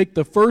 Take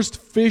the first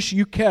fish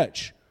you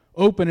catch,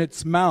 open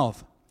its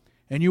mouth,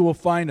 and you will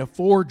find a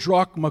 4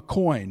 drachma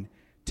coin.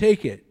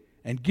 Take it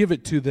and give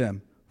it to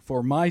them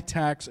for my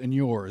tax and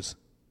yours."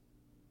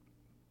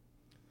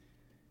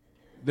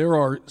 There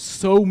are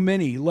so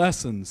many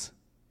lessons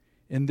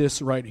in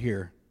this right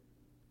here.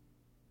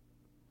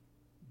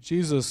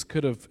 Jesus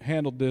could have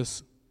handled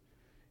this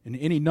in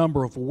any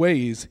number of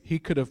ways. He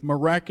could have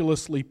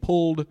miraculously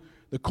pulled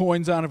the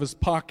coins out of his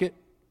pocket.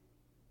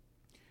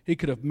 He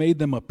could have made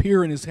them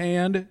appear in his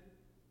hand.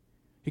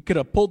 He could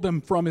have pulled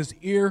them from his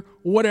ear,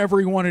 whatever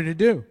he wanted to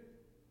do.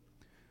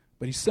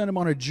 But he sent him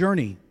on a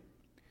journey,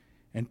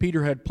 and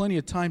Peter had plenty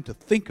of time to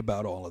think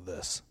about all of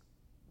this.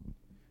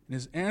 And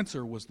his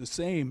answer was the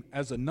same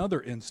as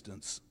another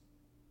instance.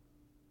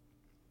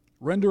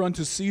 Render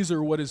unto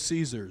Caesar what is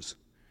Caesar's,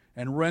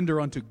 and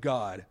render unto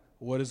God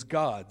what is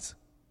God's.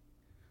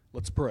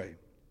 Let's pray.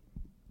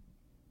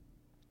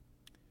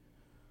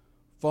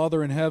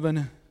 Father in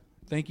heaven,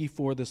 thank you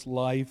for this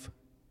life,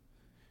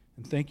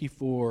 and thank you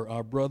for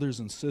our brothers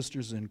and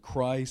sisters in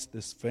Christ,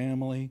 this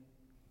family.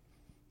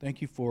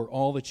 Thank you for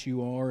all that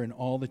you are and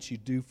all that you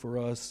do for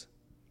us.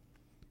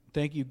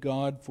 Thank you,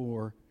 God,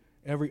 for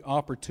every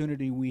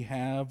opportunity we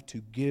have to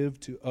give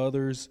to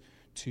others,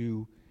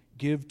 to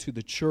give to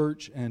the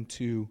church, and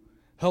to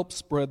help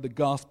spread the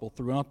gospel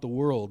throughout the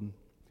world.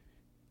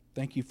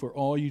 Thank you for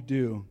all you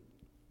do.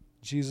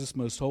 In Jesus'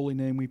 most holy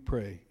name we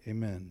pray.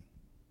 Amen.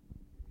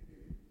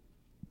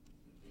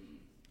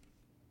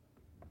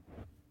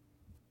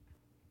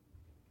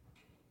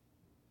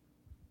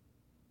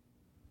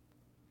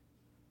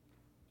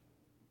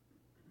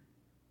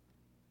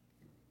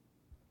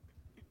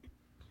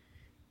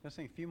 Let's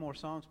sing a few more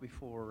songs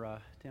before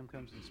Tim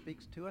comes and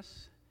speaks to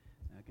us.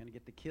 I'm going to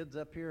get the kids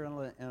up here in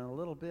a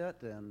little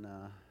bit and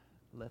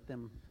let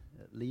them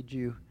lead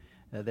you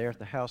there at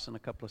the house in a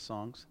couple of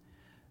songs.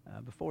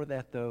 Before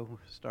that, though, we'll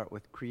start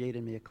with "Create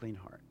in Me a Clean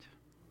Heart."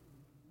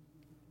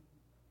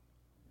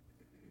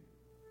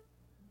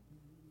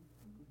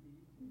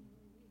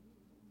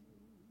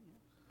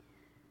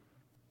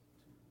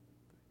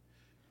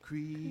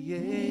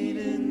 Create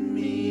in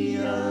me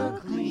a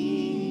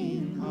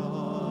clean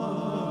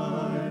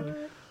heart,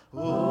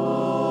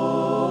 O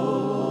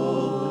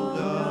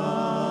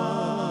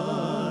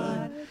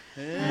God,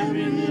 and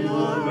renew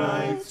a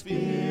right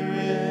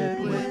spirit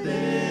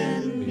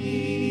within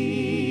me.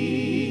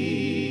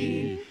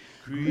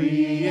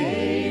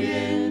 Create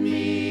in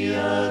me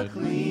a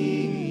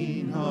clean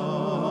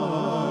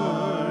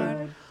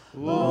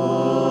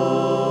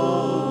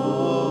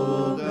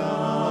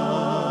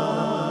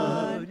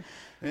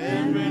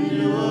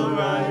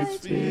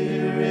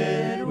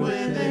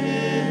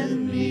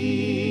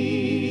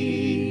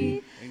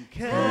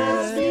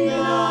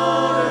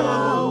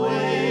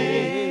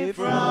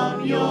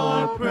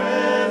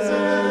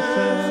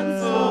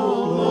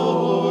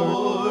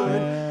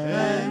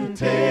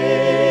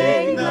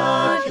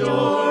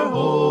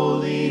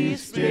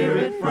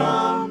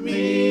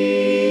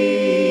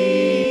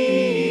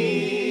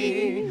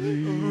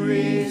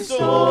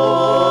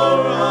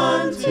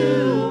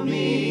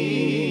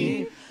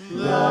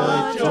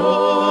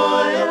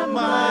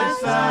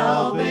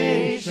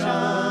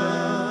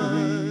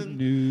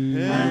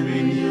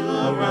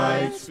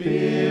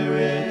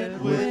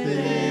Spirit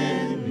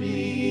within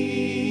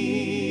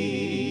me.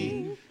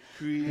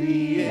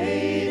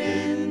 Create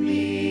in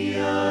me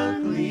a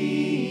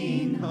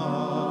clean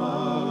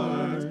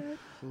heart,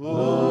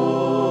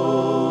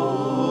 O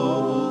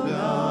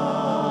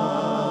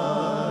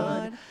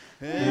God,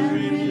 and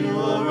renew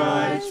a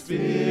right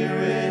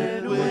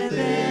spirit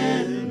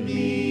within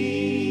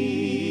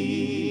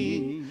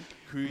me.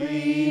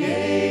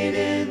 Create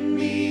in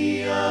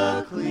me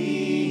a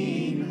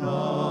clean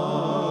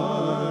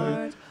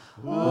heart,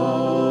 O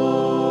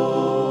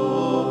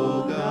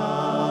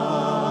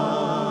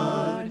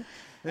God,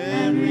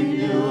 and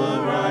renew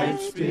a right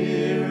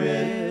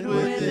spirit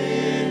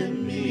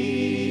within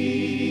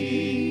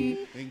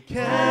me. And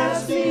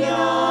cast me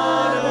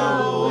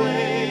not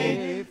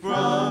away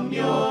from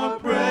your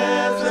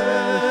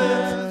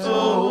presence,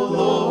 O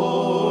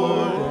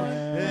Lord,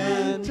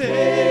 and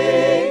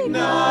take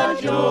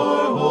not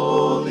your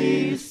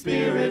Holy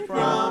Spirit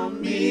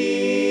from me.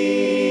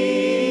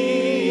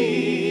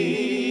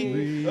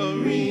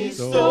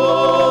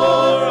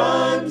 Restore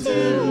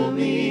unto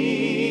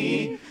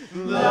me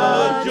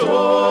the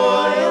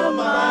joy of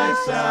my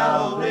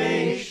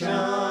salvation,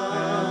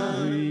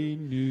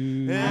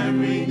 and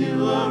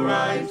renew a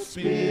right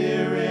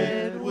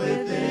spirit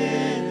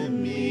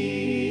within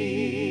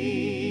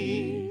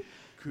me.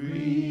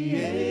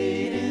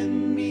 Create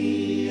in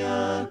me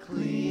a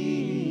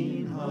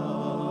clean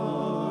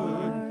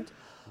heart,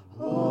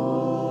 O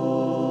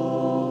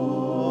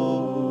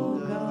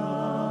God.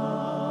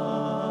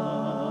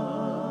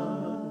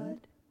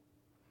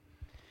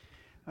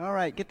 All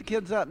right, get the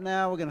kids up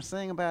now. We're going to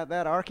sing about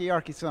that Arky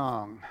Arky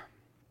song.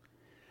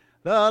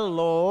 The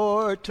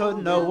Lord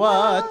told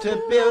Noah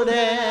to build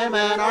him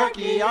an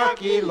arky,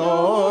 arky.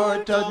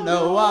 Lord told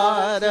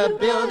Noah to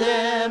build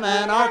him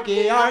an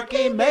arky,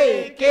 arky.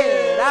 Make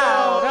it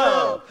out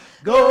of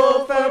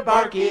gopher,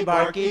 barky,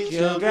 barky,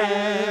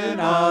 children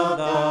of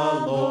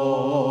the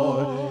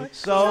Lord.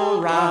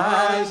 So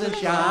rise and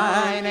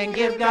shine and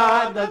give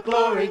God the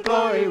glory,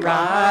 glory.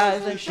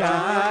 Rise and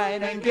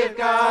shine and give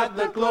God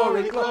the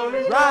glory,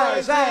 glory.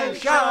 Rise and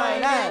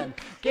shine and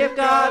give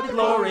God the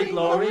glory,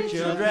 glory,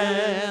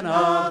 children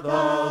of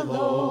the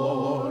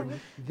Lord.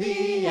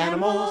 The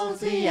animals,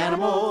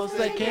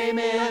 they came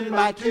in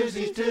by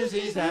twosies,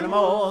 twosies.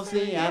 Animals,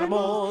 the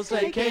animals,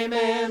 they came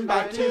in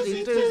by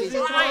twosies, twosies.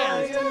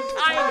 Lions and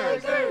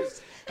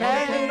tigers,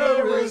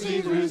 kangaroos,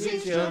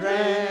 roosies,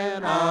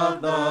 children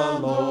of the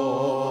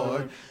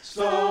Lord.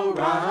 So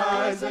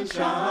rise and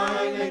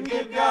shine and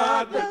give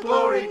God the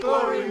glory,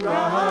 glory.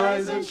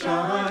 Rise and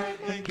shine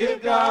and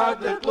give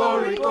God the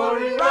glory,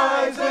 glory.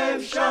 Rise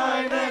and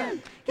shine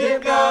and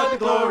give God the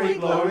glory,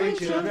 glory,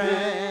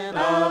 children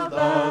of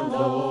the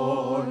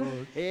Lord.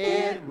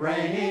 It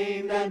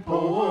rained and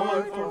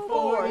poured for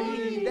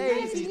 40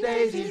 days,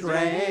 daisies.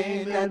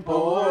 Rained and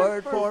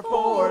poured for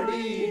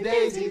 40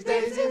 days,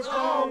 daisies.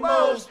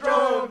 Almost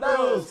drove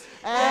those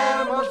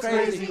animals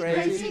crazy,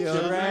 crazy,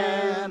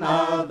 children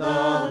of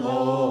the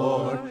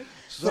Lord.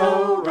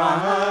 So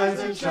rise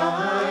and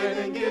shine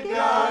and give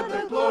God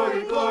the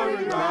glory,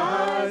 glory.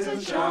 Rise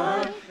and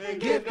shine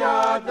and give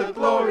God the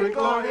glory,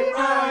 glory.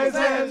 Rise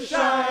and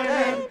shine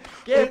and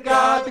give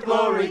God the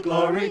glory,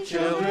 glory,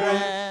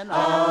 children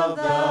of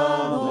the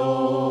Lord.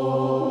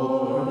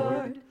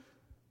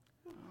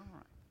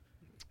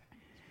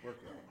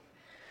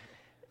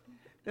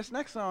 This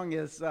next song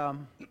is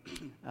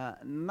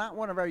not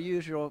one of our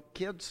usual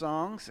kids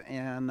songs,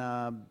 and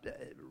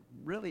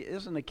really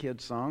isn't a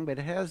kids song, but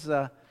it has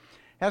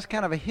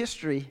kind of a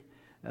history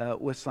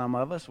with some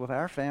of us, with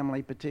our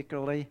family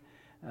particularly.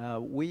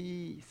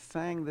 We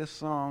sang this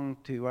song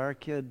to our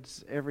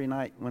kids every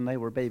night when they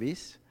were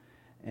babies,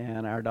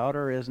 and our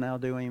daughter is now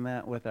doing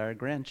that with our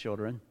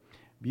grandchildren.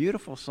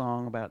 Beautiful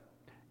song about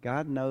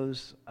God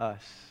knows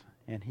us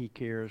and He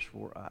cares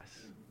for us.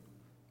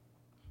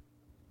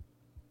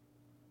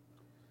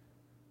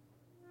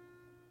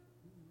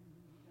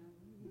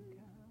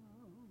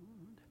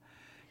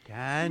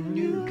 Can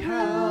you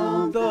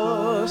count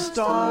the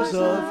stars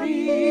of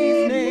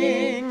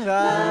evening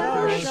that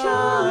are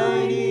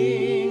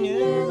shining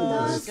in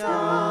the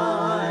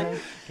sky?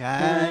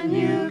 Can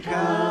you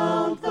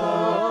count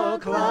the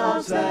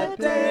clouds that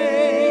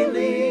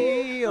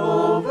daily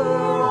over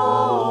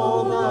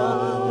all the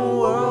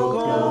world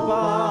go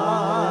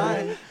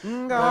by?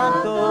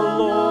 God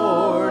the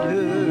Lord,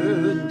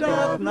 who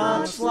doth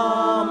not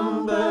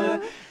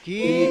slumber,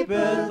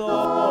 keepeth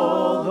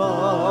all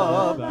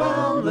the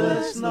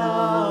boundless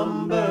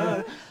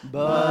number,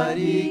 but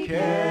He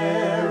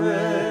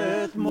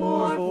careth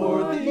more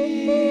for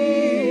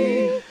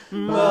thee,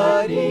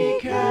 but He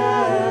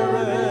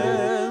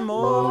careth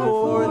more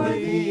for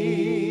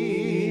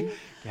thee.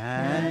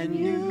 Can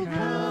you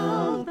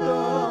count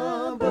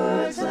the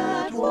birds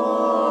that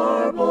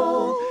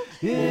warble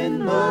in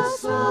the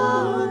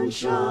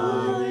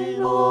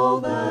sunshine all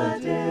the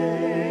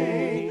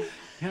day?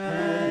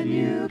 Can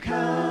you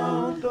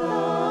count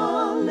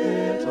the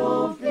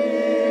little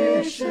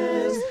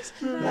fishes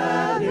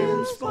that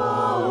in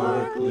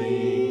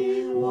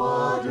sparkling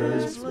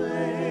waters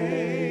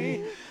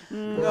play?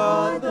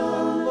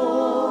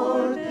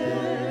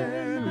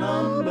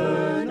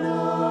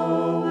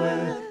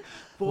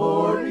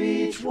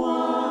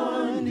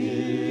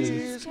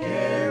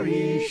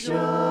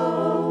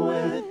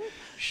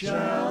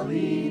 Shall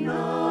he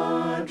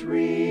not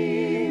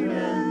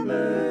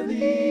remember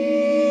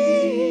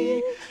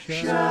thee?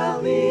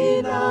 Shall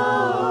he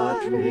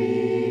not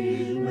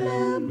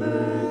remember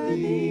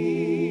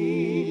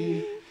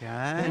thee?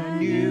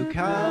 Can you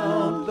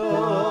count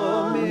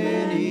the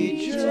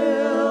many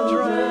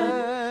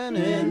children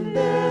in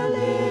their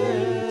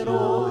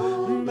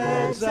little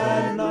beds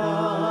at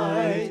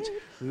night,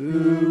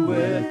 who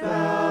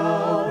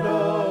without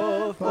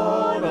a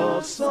thought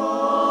of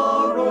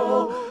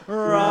sorrow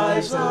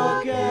rise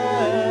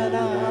again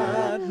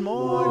at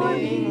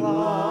morning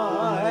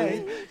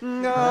light?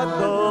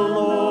 God the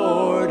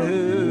Lord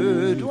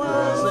who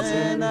dwells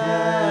in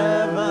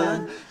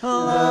heaven,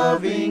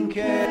 loving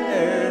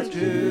care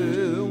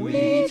to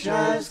each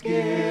has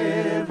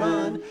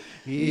given.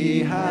 He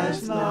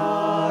has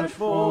not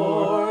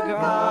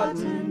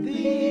forgotten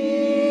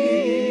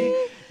thee.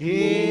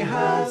 He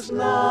has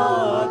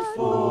not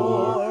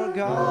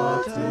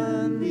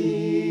forgotten thee.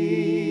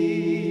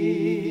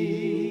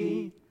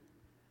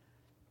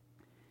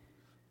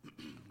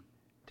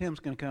 Tim's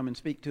going to come and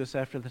speak to us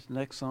after this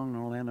next song,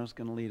 and Orlando's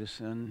going to lead us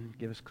in,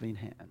 give us clean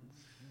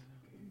hands.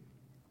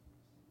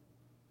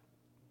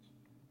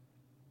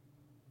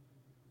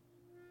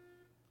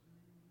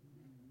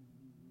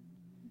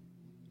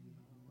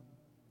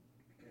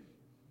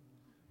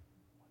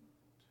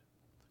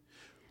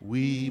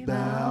 We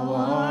bow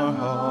our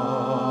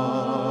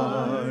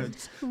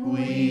hearts,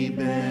 we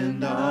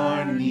bend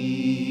our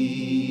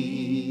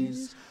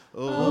knees.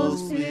 O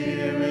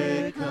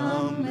Spirit,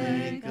 come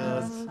make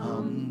us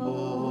humble.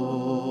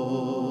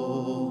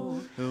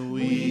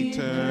 We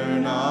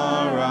turn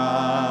our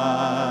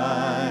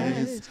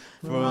eyes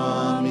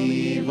from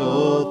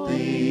evil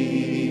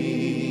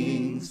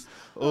things.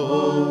 O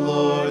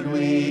Lord,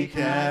 we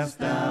cast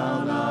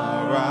down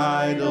our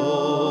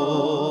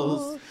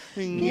idols.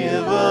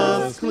 Give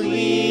us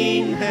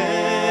clean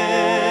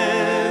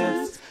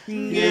hands,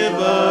 give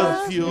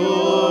us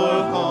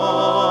pure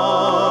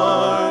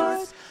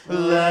hearts.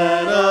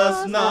 Let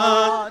us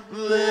not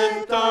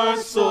lift our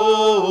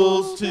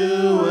souls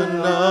to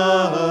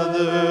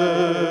another.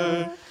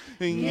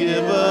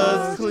 Give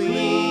us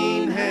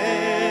clean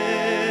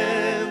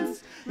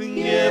hands,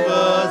 give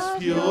us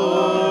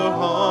pure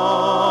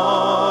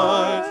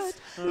hearts.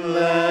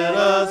 Let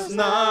us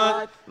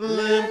not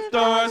lift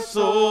our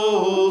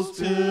souls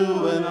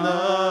to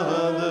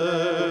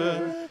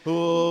another.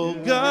 Oh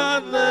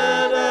God,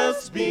 let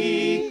us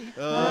be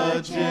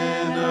a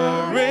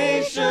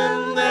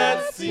generation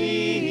that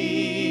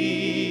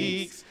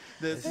seeks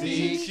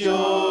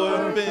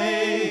your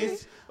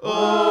face,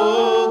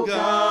 O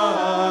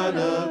God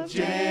of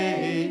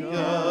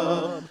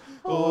Jacob.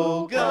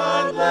 Oh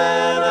God,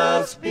 let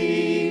us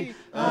be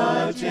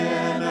a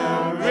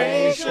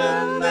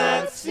generation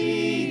that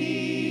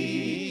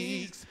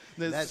seeks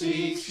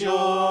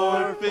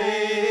your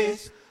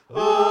face,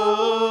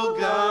 O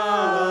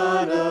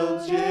God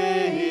of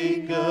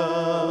Jacob.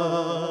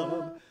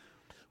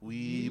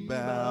 We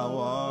bow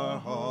our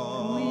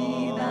hearts,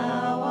 We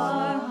bow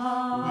our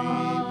hearts. we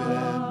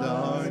bend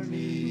our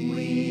knees.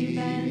 We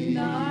bend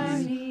our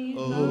knees.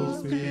 O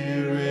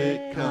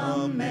Spirit,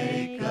 come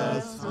make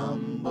us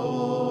humble.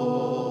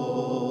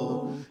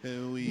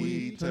 And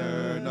we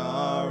turn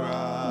our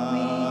eyes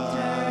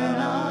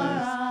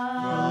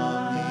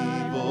from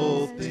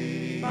evil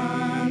things.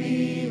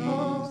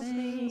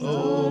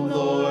 O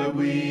Lord,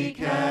 we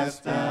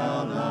cast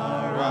down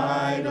our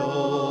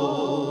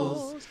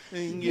idols.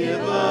 And give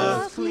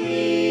us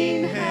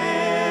clean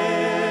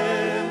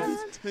hands.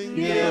 And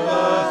give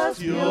us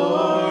pure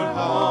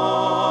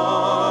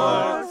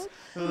hearts.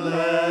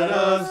 Let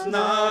us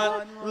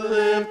not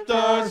lift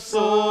our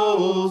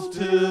souls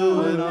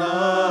to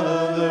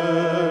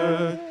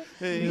another.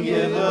 And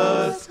give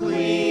us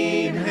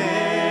clean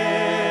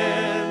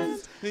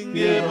hands. And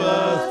give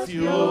us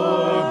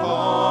pure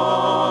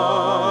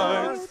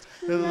hearts.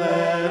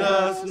 Let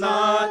us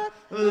not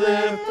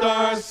lift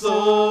our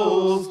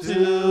souls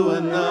to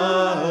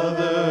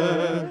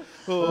another.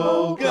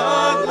 Oh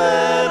God,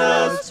 let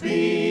us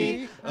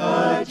be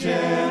a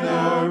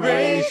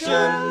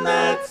generation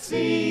that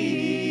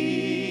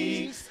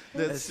seeks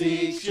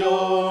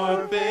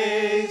your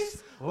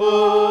face,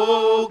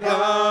 O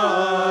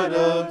God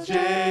of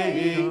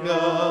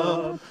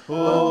Jacob.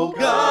 Oh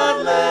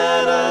God,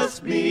 let us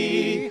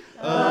be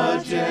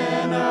a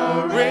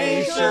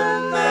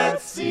generation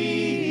that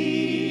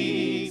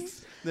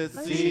seeks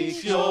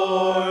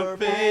your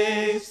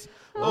face,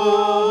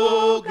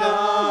 O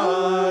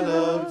God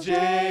of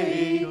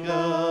Jacob.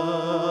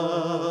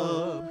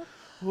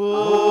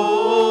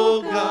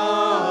 O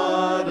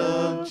God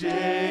of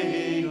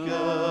Jacob.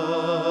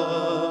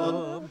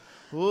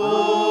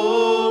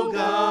 O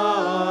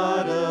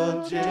God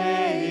of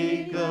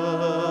Jacob.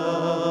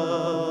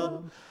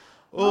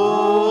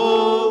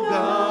 O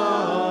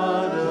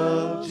God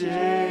of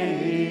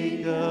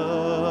Jacob.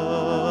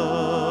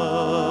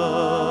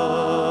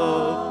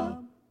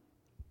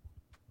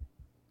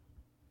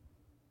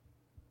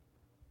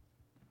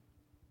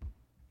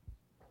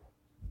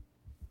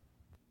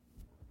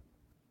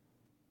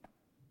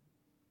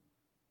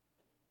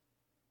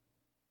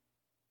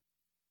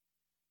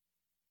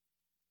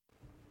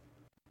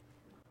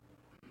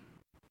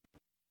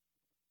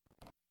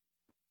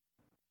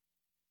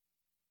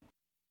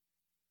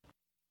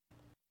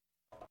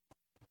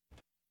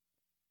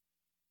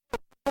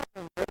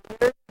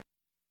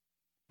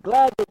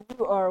 Glad that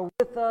you are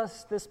with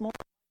us this morning.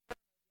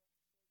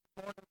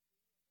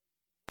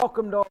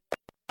 Welcome to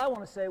I want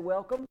to say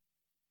welcome.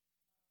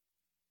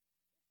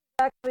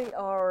 Actually,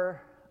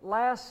 our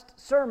last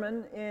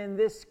sermon in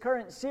this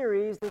current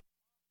series. This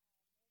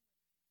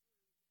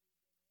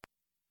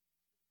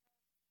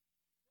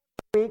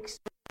weeks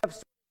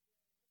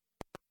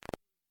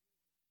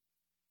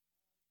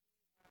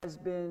has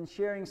been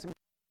sharing some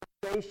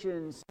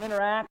conversations, some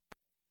interactions.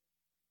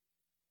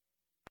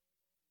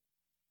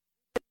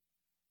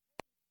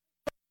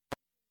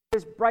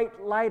 This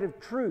bright light of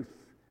truth.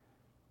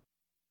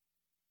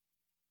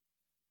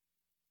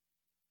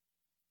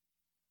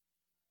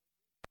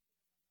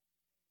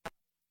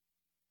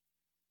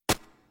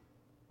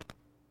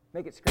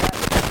 Make it scratch.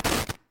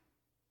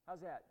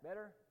 How's that?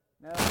 Better?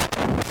 No?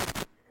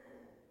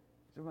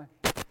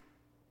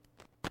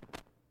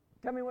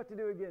 Tell me what to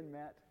do again,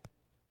 Matt.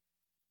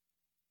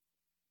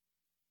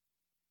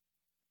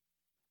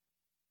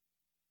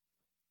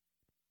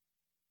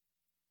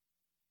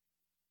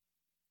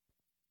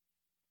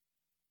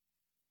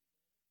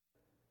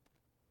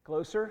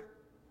 Closer?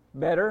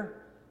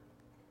 Better?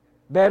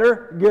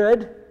 Better?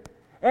 Good.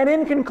 And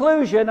in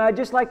conclusion, I'd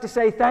just like to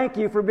say thank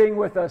you for being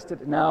with us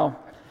today. No,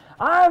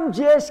 I'm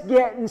just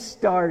getting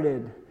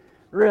started,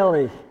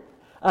 really.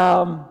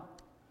 Have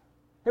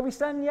we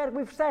sung yet?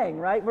 We've sang,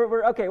 right?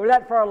 We're okay, we're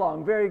that far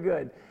along. Very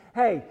good.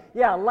 Hey,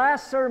 yeah,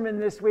 last sermon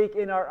this week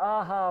in our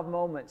aha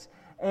moments.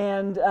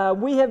 And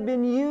we have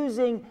been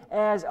using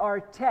as our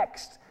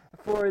text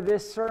for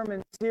this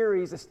sermon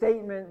series a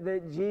statement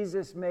that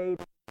Jesus made.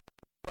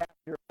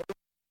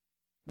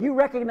 You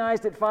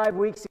recognized it 5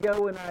 weeks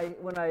ago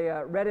when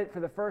I read it for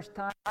the first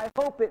time. I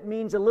hope it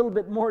means a little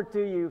bit more to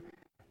you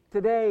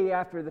today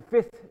after the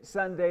fifth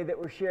Sunday that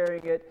we're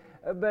sharing it.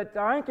 But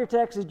our anchor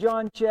text is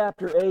John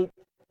chapter 8,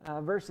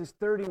 verses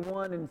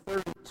 31 and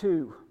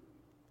 32.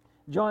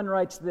 John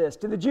writes this,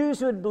 "To the Jews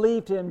who had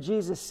believed him,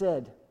 Jesus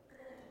said,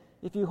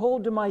 'If you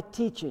hold to my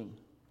teaching,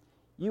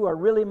 you are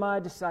really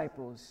my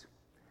disciples.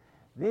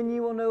 Then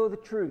you will know the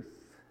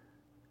truth,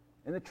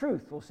 and the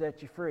truth will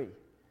set you free.'"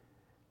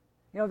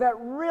 You know, that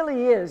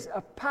really is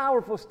a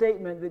powerful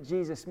statement that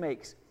Jesus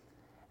makes.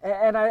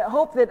 And I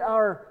hope that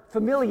our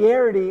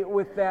familiarity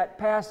with that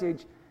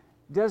passage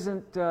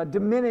doesn't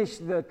diminish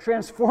the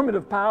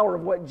transformative power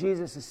of what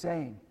Jesus is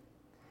saying.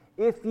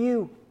 If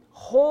you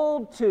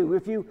hold to,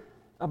 if you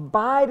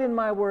abide in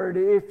my word,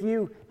 if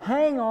you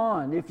hang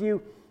on, if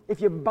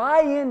you buy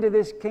into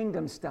this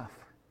kingdom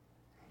stuff,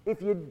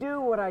 if you do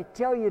what I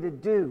tell you to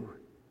do,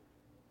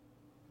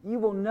 you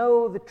will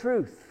know the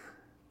truth.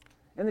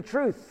 And the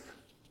truth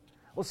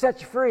will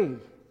set you free.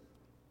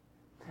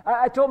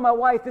 I told my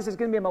wife this is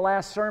going to be my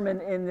last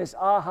sermon in this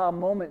Aha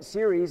Moment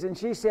series, and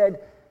she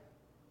said,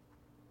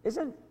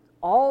 "Isn't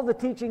all the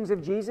teachings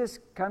of Jesus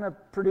kind of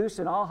produce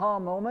an aha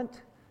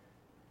moment?"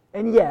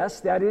 And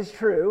yes, that is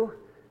true,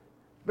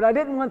 but I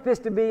didn't want this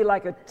to be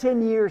like a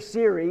 10-year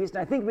series, and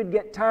I think we'd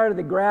get tired of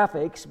the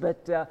graphics,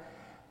 but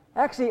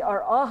actually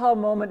our aha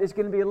moment is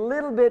going to be a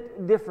little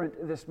bit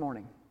different this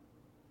morning.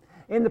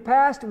 In the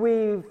past,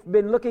 we've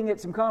been looking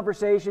at some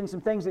conversations, some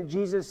things that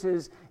Jesus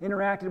has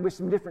interacted with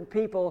some different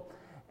people,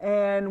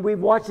 and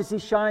we've watched as he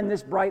shine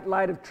this bright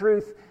light of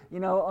truth, you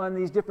know, on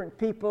these different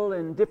people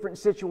in different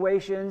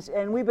situations,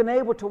 and we've been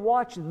able to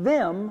watch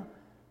them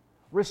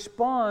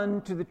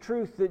respond to the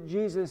truth that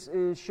Jesus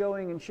is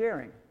showing and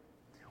sharing.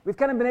 We've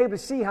kind of been able to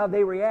see how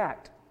they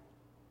react.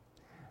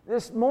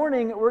 This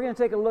morning, we're going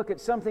to take a look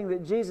at something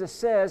that Jesus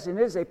says, and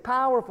it is a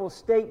powerful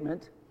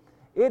statement.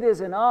 It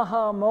is an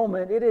aha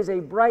moment. It is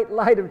a bright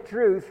light of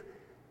truth.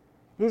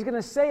 He's going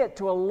to say it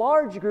to a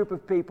large group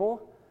of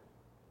people,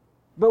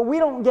 but we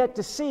don't get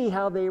to see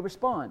how they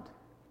respond.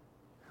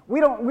 We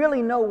don't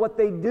really know what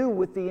they do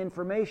with the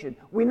information.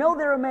 We know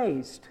they're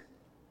amazed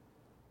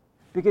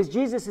because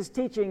Jesus'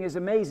 teaching is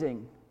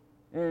amazing,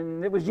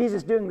 and it was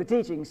Jesus doing the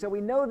teaching, so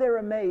we know they're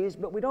amazed,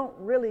 but we don't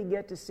really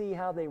get to see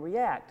how they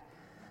react.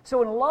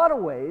 So in a lot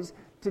of ways,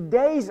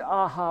 today's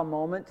aha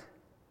moment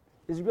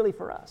is really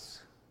for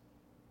us.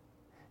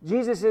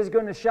 Jesus is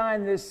going to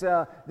shine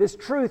this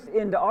truth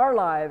into our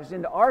lives,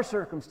 into our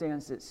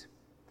circumstances.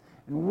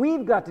 And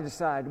we've got to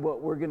decide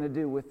what we're going to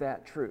do with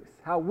that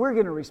truth, how we're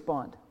going to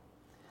respond.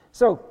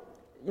 So,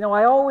 you know,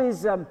 I always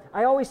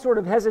sort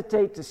of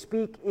hesitate to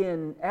speak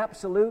in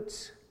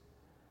absolutes,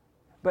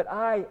 but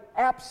I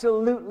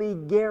absolutely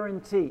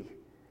guarantee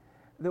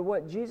that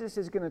what Jesus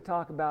is going to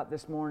talk about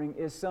this morning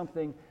is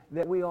something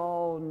that we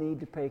all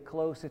need to pay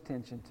close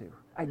attention to.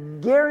 I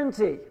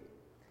guarantee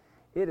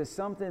it is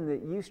something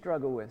that you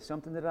struggle with,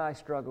 something that I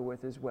struggle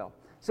with as well.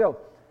 So,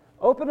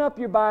 open up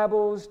your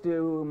Bibles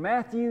to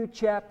Matthew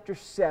chapter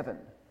 7.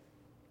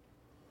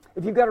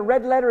 If you've got a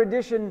red letter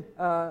edition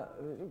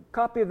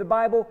copy of the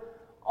Bible,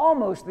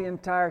 almost the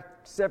entire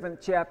 7th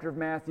chapter of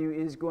Matthew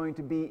is going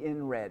to be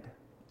in red.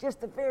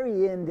 Just the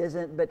very end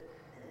isn't, but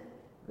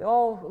the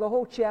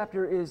whole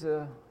chapter is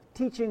a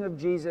teaching of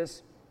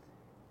Jesus.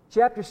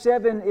 Chapter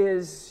 7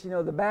 is, you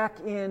know, the back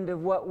end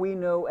of what we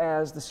know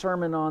as the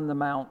Sermon on the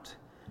Mount.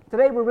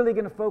 Today we're really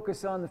going to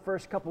focus on the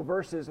first couple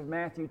verses of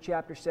Matthew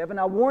chapter 7.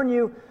 I'll warn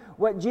you,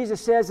 what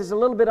Jesus says is a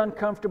little bit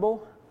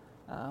uncomfortable,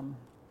 a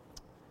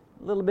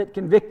little bit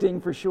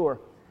convicting for sure.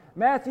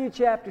 Matthew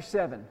chapter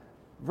 7,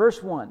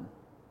 verse 1.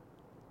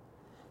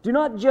 Do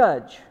not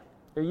judge,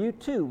 or you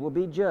too will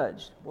be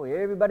judged. Boy,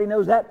 everybody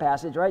knows that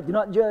passage, right? Do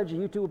not judge, or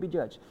you too will be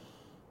judged.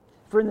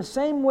 For in the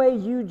same way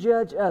you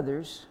judge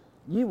others,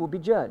 you will be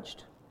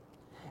judged.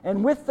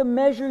 And with the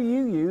measure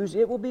you use,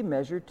 it will be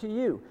measured to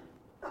you.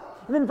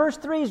 And then verse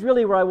 3 is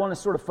really where I want to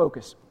sort of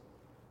focus.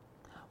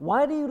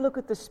 Why do you look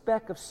at the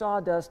speck of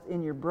sawdust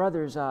in your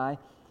brother's eye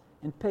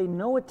and pay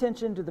no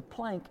attention to the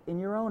plank in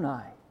your own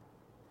eye?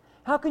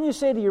 How can you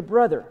say to your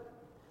brother,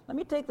 let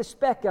me take the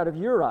speck out of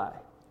your eye,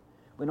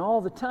 when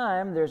all the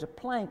time there's a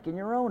plank in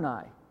your own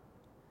eye?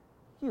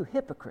 You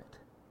hypocrite.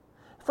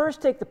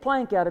 First take the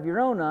plank out of your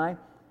own eye,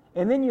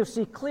 and then you'll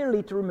see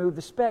clearly to remove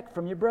the speck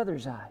from your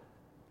brother's eye.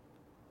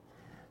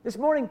 This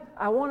morning,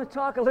 I want to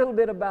talk a little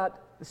bit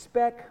about the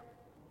speck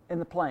and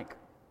the plank.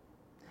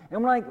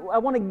 And I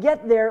want to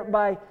get there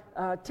by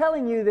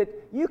telling you that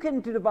you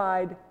can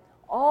divide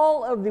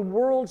all of the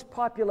world's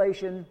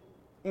population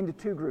into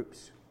two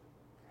groups.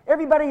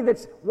 Everybody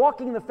that's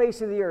walking the face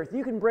of the earth,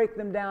 you can break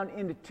them down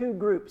into two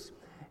groups.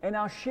 And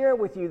I'll share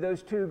with you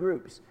those two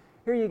groups.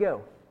 Here you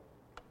go.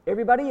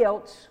 Everybody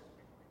else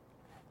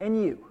and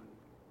you.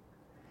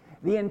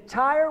 The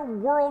entire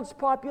world's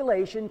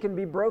population can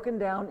be broken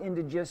down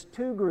into just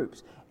two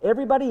groups.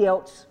 Everybody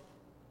else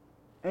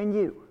and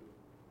you.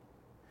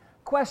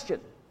 Question.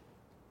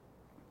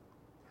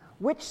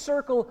 Which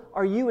circle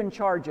are you in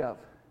charge of?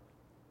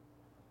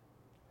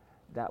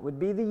 That would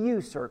be the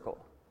you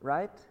circle,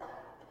 right?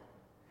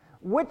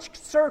 Which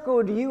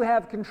circle do you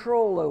have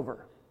control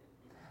over?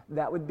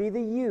 That would be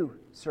the you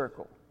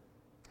circle.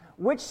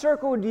 Which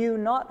circle do you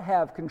not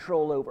have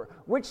control over?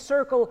 Which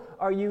circle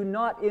are you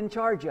not in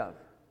charge of?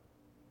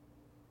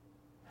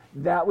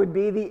 That would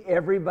be the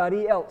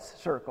everybody else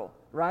circle,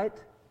 right?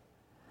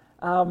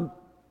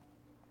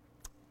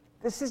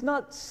 This is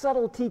not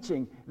subtle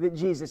teaching that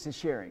Jesus is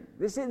sharing.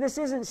 This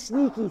isn't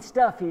sneaky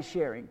stuff he's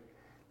sharing.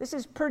 This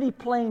is pretty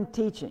plain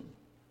teaching.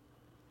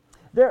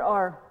 There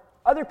are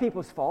other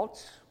people's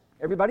faults,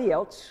 everybody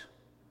else,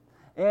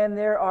 and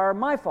there are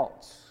my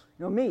faults,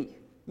 me,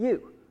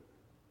 you.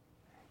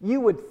 You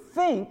would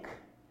think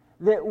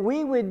that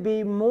we would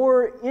be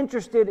more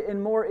interested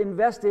and more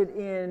invested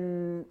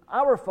in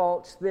our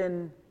faults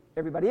than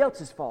everybody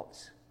else's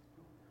faults.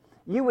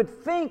 You would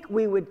think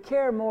we would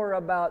care more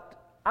about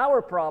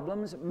our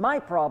problems, my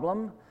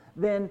problem,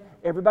 than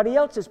everybody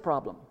else's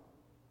problem.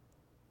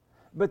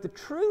 But the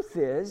truth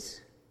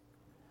is,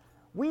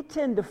 we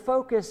tend to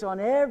focus on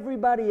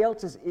everybody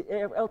else's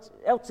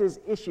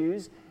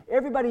issues,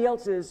 everybody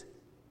else's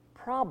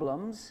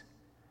problems,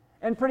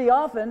 and pretty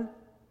often,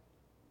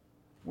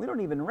 we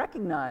don't even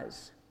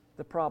recognize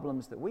the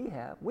problems that we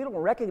have. We don't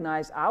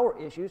recognize our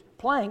issues.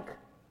 Plank?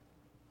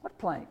 What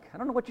plank? I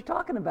don't know what you're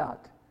talking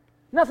about.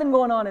 Nothing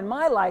going on in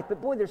my life, but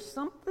boy, there's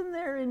something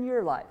there in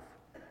your life.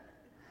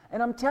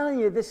 And I'm telling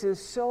you, this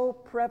is so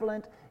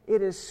prevalent.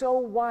 It is so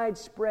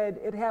widespread.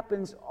 It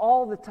happens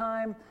all the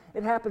time.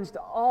 It happens to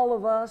all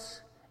of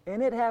us,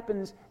 and it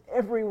happens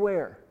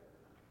everywhere.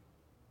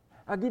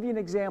 I'll give you an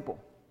example,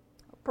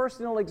 a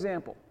personal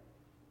example.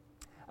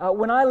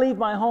 When I leave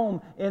my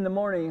home in the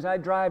mornings, I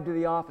drive to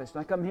the office, and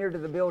I come here to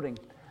the building.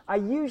 I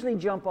usually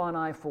jump on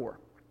I-4.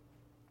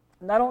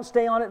 And I don't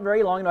stay on it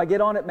very long. I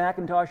get on at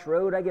McIntosh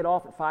Road. I get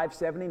off at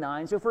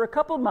 579. So for a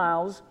couple of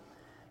miles,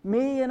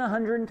 me and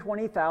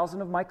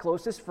 120,000 of my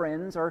closest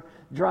friends are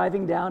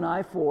driving down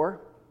I-4.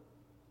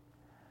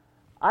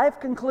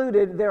 I've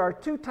concluded there are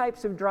two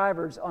types of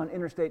drivers on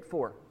Interstate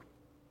 4.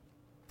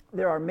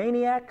 There are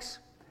maniacs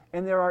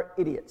and there are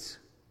idiots.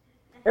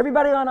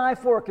 Everybody on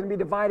I-4 can be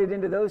divided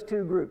into those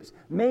two groups,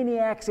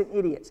 maniacs and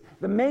idiots.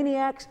 The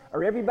maniacs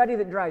are everybody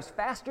that drives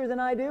faster than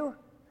I do.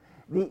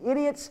 The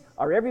idiots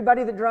are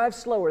everybody that drives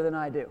slower than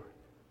I do.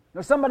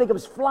 If somebody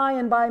comes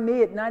flying by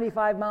me at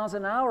 95 miles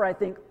an hour, I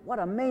think, what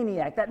a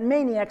maniac. That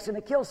maniac's going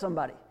to kill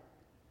somebody.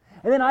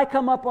 And then I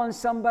come up on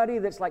somebody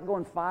that's like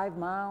going 5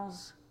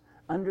 miles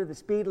under the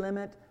speed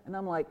limit, and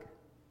I'm like,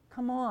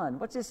 come on,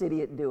 what's this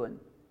idiot doing?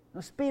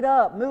 Now speed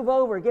up, move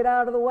over, get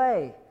out of the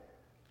way.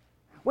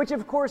 Which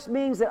of course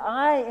means that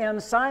I am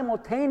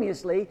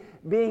simultaneously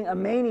being a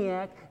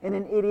maniac and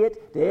an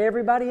idiot to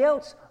everybody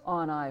else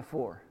on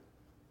I-4.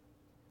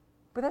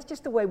 But that's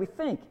just the way we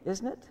think,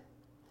 isn't it?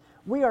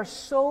 We are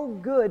so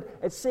good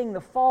at seeing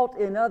the fault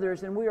in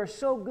others, and we are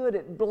so good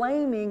at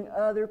blaming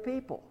other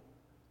people.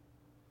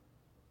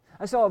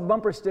 I saw a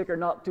bumper sticker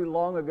not too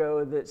long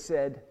ago that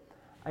said,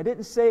 I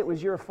didn't say it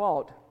was your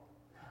fault.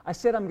 I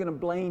said I'm going to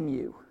blame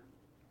you.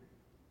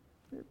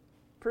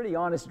 Pretty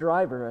honest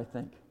driver, I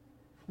think.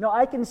 No,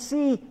 I can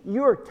see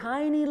your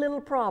tiny little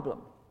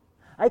problem.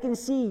 I can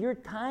see your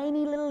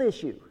tiny little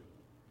issue.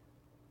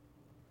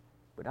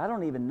 But I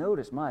don't even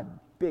notice my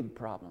big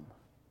problem.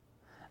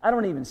 I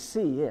don't even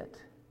see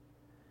it.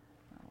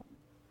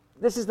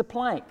 This is the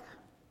plank.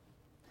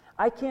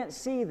 I can't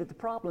see that the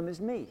problem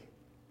is me.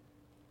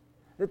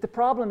 That the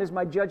problem is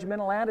my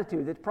judgmental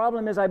attitude. That the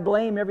problem is I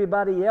blame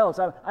everybody else.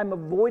 I'm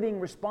avoiding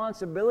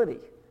responsibility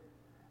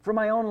for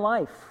my own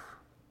life.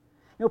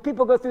 You know,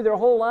 people go through their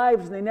whole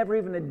lives and they never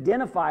even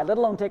identify, let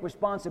alone take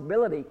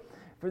responsibility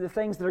for the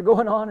things that are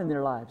going on in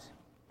their lives.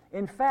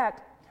 In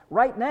fact,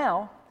 right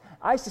now,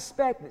 I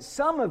suspect that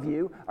some of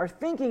you are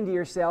thinking to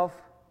yourself,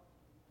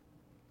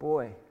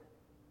 boy,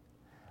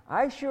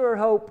 I sure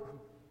hope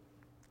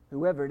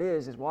whoever it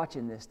is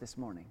watching this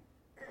morning.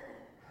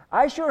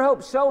 I sure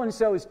hope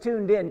so-and-so is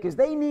tuned in because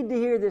they need to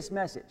hear this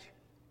message.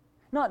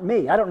 Not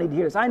me. I don't need to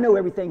hear this. I know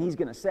everything he's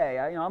going to say.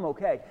 I'm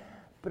okay.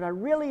 But I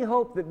really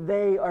hope that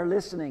they are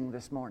listening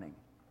this morning.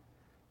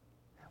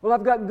 Well,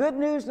 I've got good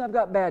news and I've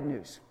got bad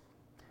news.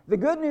 The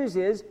good news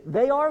is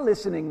they are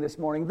listening this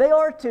morning. They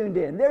are tuned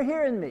in. They're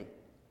hearing me.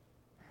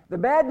 The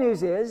bad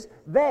news is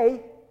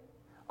they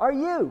are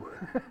you.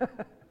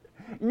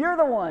 You're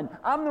the one.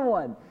 I'm the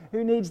one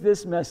who needs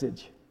this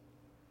message.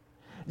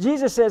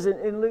 Jesus says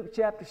in Luke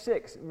chapter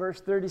 6,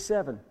 verse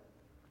 37,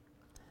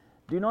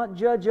 "Do not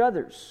judge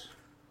others,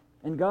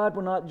 and God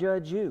will not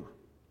judge you.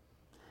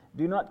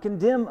 Do not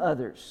condemn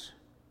others,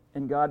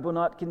 and God will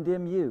not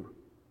condemn you.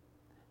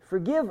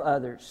 Forgive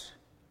others,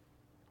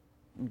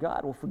 and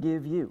God will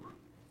forgive you."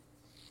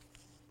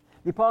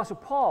 The Apostle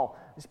Paul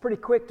is pretty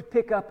quick to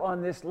pick up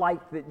on this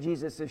light that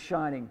Jesus is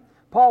shining.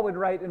 Paul would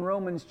write in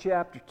Romans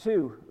chapter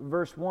 2,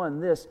 verse 1,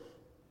 this,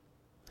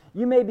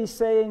 "You may be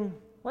saying,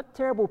 'What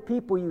terrible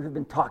people you have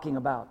been talking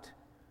about.'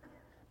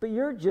 But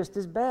you're just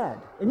as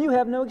bad, and you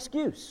have no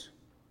excuse.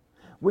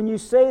 When you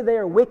say they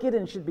are wicked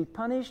and should be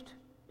punished,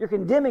 you're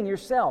condemning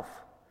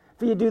yourself,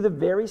 for you do the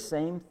very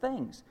same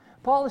things."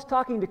 Paul is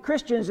talking to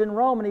Christians in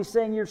Rome, and he's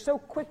saying, you're so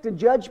quick to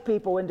judge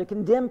people and to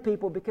condemn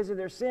people because of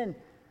their sin.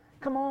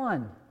 Come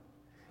on.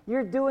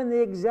 You're doing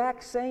the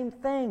exact same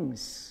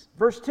things.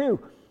 Verse 2,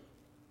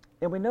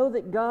 "And we know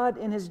that God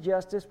in His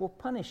justice will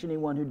punish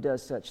anyone who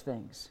does such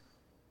things.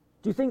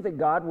 Do you think that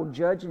God will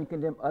judge and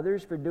condemn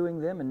others for doing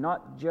them and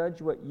not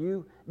judge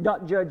you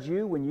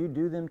when you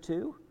do them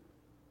too?"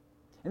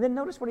 And then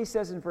notice what he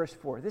says in verse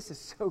 4. This is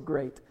so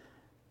great.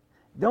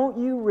 "Don't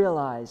you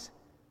realize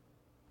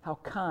how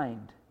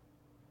kind,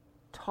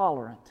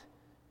 tolerant,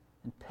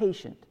 and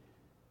patient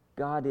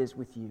God is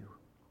with you?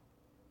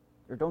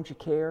 Or don't you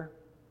care?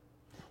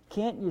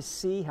 Can't you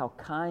see how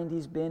kind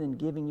He's been in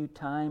giving you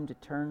time to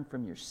turn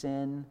from your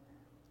sin?"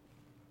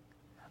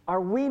 Are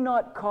we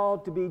not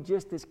called to be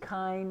just as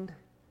kind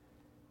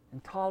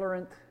and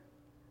tolerant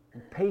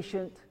and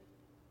patient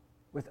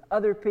with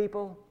other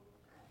people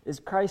as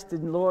Christ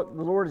and the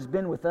Lord has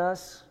been with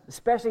us?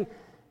 Especially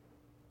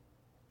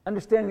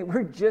understanding that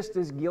we're just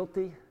as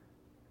guilty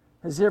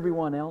as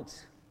everyone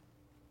else.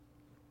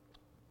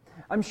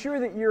 I'm sure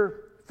that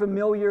you're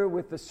familiar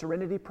with the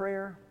serenity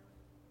prayer.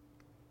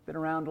 Been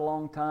around a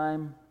long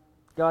time.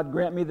 God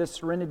grant me the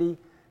serenity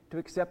to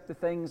accept the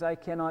things I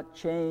cannot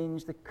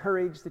change, the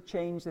courage to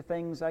change the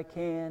things I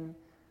can,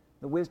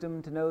 the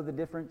wisdom to know the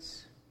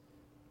difference.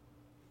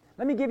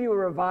 Let me give you a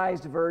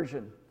revised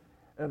version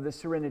of the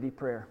serenity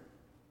prayer.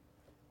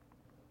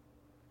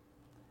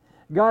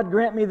 God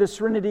grant me the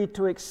serenity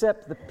to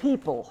accept the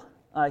people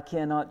I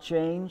cannot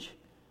change,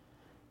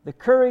 the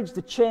courage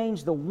to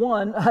change the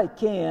one I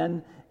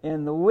can,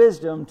 and the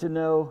wisdom to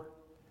know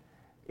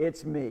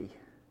it's me.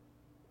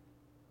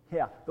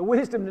 Yeah, the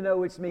wisdom to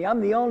know it's me.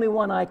 I'm the only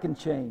one I can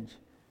change.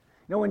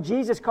 You know, when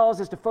Jesus calls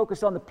us to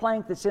focus on the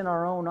plank that's in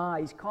our own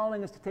eye, He's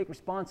calling us to take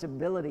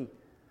responsibility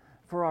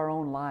for our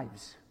own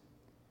lives.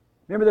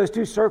 Remember those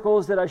two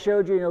circles that I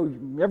showed you? You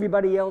know,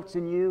 everybody else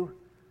and you.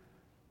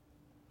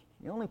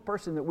 The only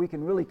person that we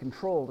can really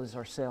control is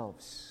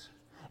ourselves.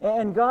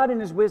 And God in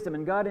His wisdom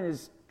and God in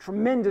His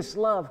tremendous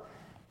love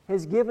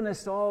has given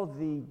us all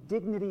the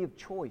dignity of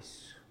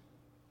choice.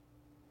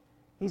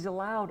 He's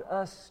allowed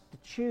us to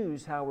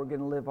choose how we're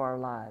going to live our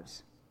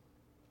lives.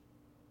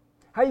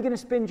 How are you going to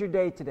spend your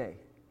day today?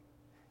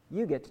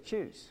 You get to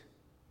choose.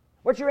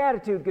 What's your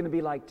attitude going to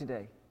be like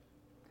today?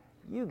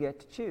 You get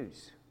to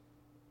choose.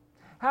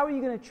 How are you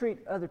going to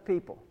treat other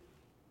people?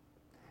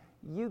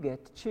 You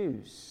get to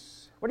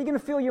choose. What are you going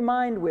to fill your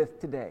mind with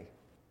today?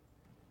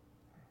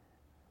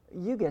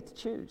 You get to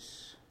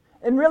choose.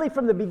 And really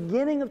from the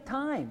beginning of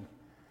time,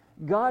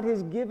 God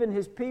has given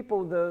His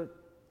people the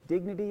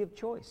dignity of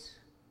choice.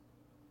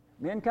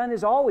 Mankind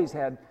has always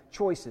had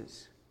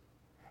choices.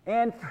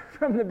 And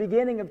from the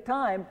beginning of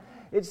time,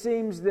 it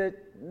seems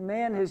that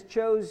man has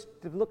chose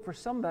to look for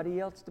somebody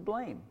else to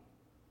blame,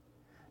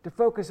 to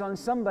focus on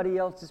somebody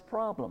else's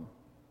problem.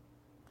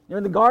 You know,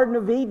 in the Garden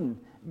of Eden,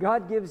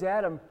 God gives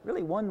Adam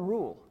really one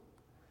rule.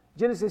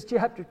 Genesis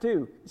chapter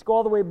 2. Let's go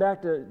all the way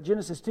back to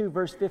Genesis 2,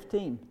 verse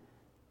 15.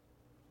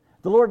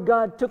 "The Lord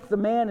God took the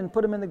man and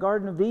put him in the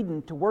Garden of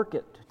Eden to work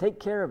it, to take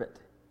care of it.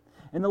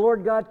 And the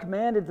Lord God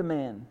commanded the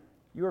man,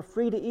 'You are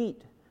free to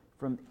eat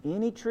from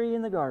any tree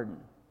in the garden,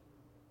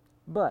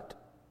 but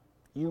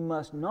you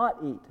must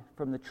not eat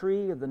from the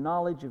tree of the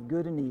knowledge of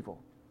good and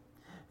evil.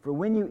 For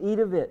when you eat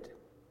of it,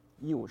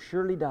 you will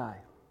surely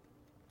die.'"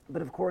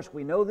 But of course,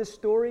 we know this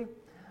story.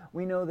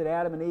 We know that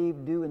Adam and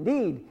Eve do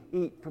indeed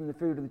eat from the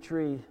fruit of the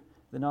tree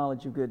the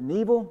knowledge of good and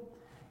evil.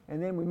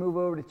 And then we move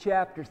over to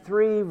chapter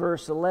 3,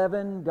 verse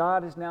 11.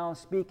 God is now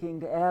speaking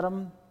to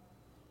Adam.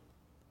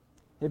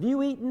 Have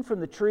you eaten from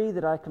the tree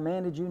that I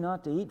commanded you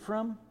not to eat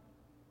from?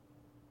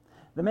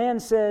 The man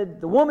said,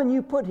 the woman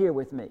you put here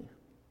with me,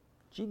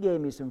 she gave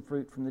me some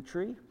fruit from the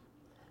tree,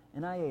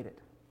 and I ate it.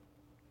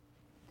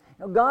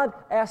 Now God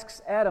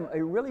asks Adam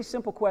a really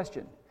simple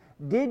question.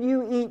 Did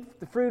you eat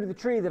the fruit of the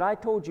tree that I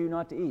told you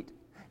not to eat?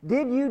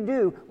 Did you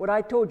do what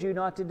I told you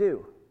not to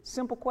do?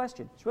 Simple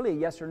question. It's really a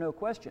yes or no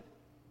question.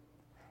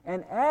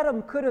 And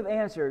Adam could have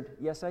answered,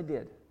 yes, I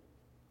did.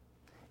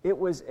 It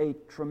was a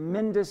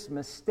tremendous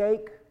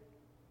mistake.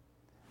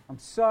 I'm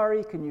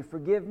sorry, can you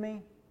forgive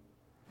me?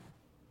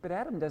 But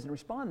Adam doesn't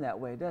respond that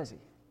way, does he?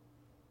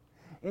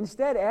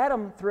 Instead,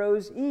 Adam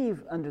throws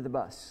Eve under the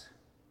bus.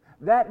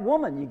 That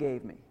woman you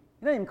gave me.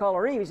 He doesn't even call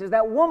her Eve. He says,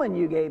 that woman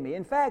you gave me.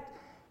 In fact,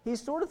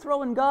 he's sort of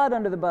throwing God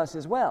under the bus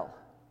as well.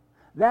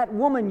 That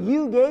woman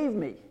you gave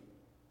me.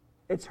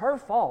 It's her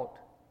fault.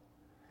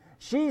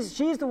 She's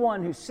the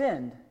one who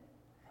sinned.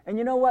 And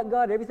you know what,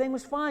 God? Everything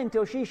was fine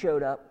till she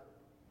showed up.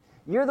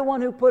 You're the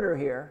one who put her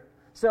here.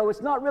 So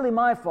it's not really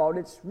my fault.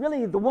 It's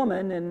really the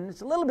woman, and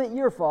it's a little bit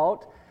your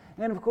fault.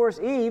 And of course,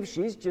 Eve,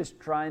 she's just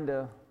trying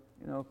to,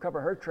 cover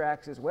her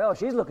tracks as well.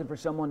 She's looking for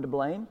someone to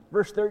blame.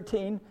 Verse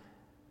 13,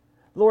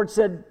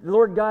 the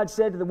Lord God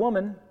said to the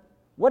woman,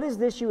 what is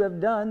this you have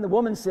done? The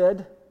woman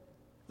said,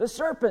 the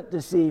serpent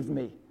deceived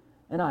me,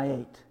 and I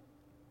ate.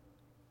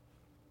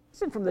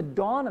 Listen, from the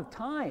dawn of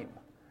time,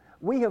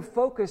 we have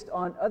focused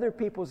on other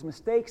people's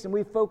mistakes, and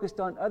we've focused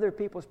on other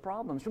people's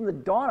problems. From the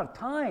dawn of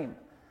time,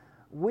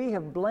 we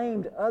have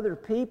blamed other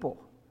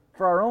people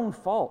for our own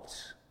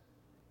faults.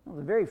 Well,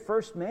 the very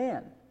first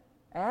man,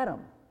 Adam,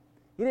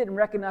 he didn't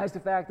recognize the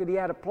fact that he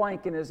had a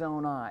plank in his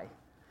own eye.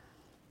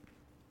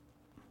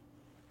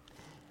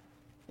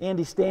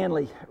 Andy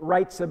Stanley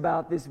writes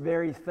about this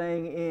very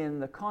thing in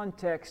the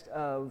context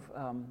of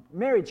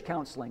marriage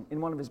counseling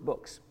in one of his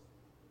books.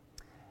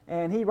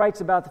 And he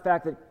writes about the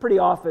fact that pretty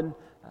often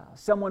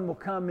someone will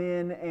come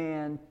in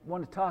and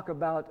want to talk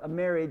about a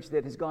marriage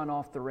that has gone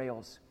off the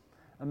rails,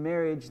 a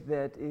marriage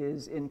that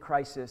is in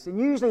crisis. And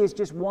usually it's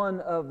just one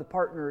of the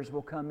partners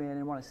will come in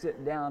and want to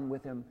sit down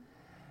with him.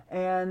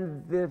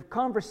 And the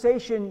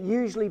conversation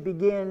usually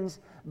begins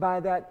by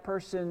that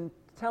person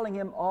telling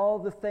him all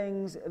the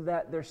things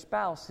that their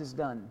spouse has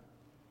done,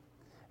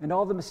 and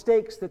all the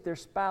mistakes that their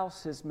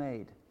spouse has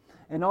made,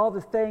 and all the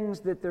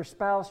things that their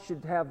spouse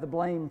should have the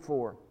blame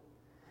for.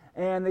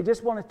 And they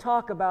just want to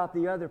talk about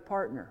the other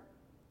partner.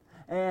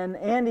 And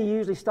Andy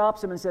usually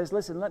stops him and says,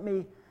 listen, let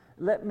me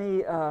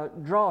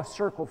draw a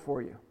circle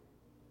for you.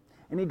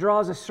 And he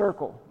draws a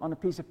circle on a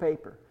piece of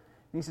paper.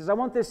 And he says, I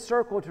want this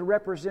circle to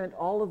represent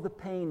all of the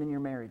pain in your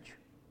marriage.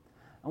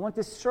 I want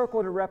this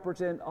circle to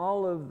represent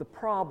all of the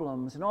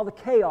problems and all the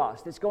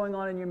chaos that's going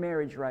on in your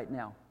marriage right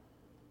now.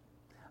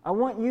 I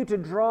want you to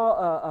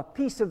draw a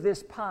piece of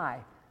this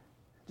pie.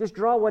 Just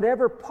draw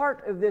whatever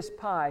part of this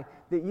pie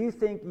that you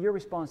think you're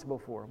responsible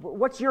for.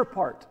 What's your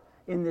part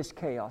in this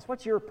chaos?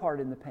 What's your part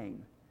in the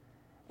pain?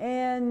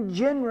 And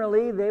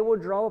generally, they will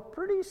draw a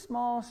pretty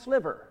small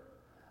sliver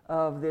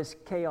of this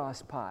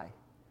chaos pie.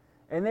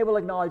 And they will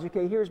acknowledge,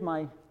 okay, here's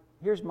my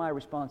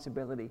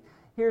responsibility.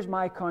 Here's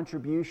my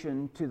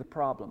contribution to the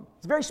problem.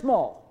 It's very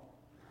small,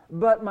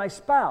 but my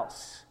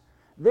spouse,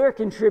 they're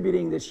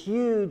contributing this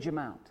huge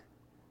amount.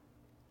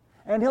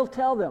 And he'll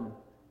tell them,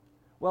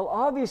 well,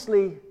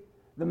 obviously,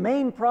 the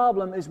main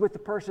problem is with the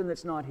person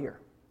that's not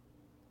here.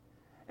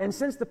 And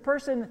since the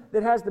person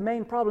that has the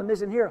main problem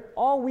isn't here,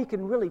 all we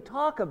can really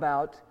talk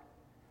about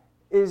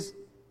is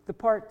the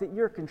part that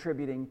you're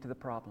contributing to the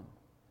problem.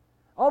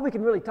 All we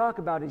can really talk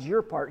about is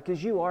your part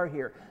because you are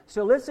here.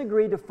 So let's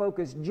agree to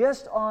focus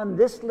just on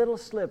this little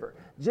sliver,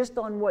 just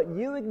on what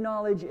you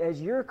acknowledge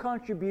as your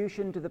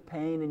contribution to the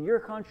pain and your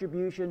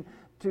contribution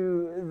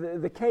to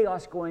the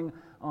chaos going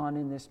on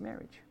in this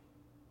marriage.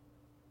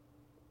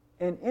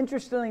 And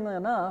interestingly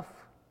enough,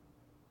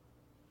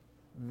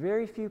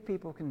 very few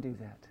people can do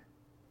that.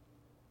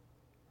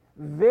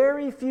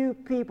 Very few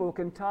people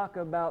can talk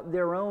about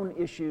their own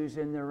issues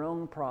and their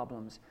own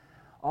problems.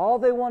 All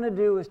they want to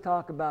do is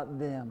talk about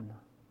them.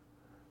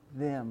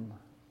 And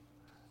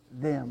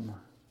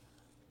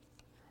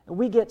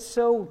we get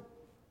so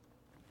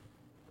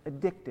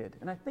addicted,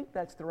 and I think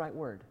that's the right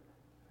word.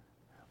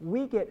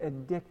 We get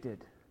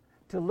addicted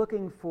to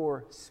looking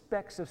for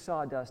specks of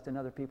sawdust in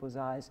other people's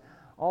eyes,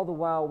 all the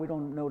while we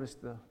don't notice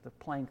the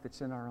plank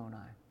that's in our own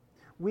eye.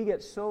 We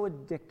get so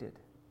addicted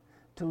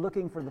to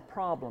looking for the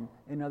problem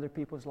in other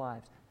people's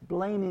lives,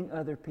 blaming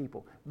other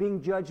people, being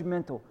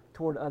judgmental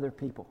toward other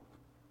people.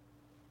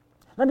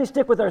 Let me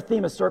stick with our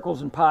theme of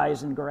circles and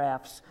pies and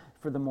graphs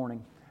for the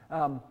morning.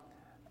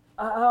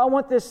 I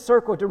want this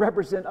circle to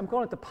represent, I'm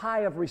calling it the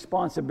pie of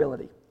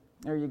responsibility.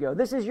 There you go.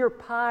 This is your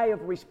pie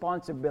of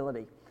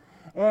responsibility.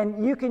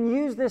 And you can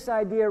use this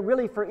idea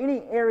really for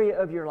any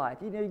area of your life.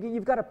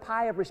 You've got a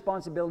pie of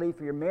responsibility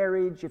for your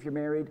marriage, if you're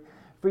married,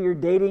 for your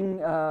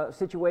dating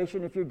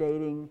situation, if you're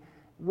dating,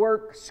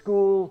 work,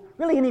 school,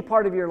 really any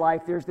part of your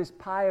life, there's this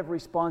pie of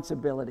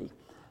responsibility.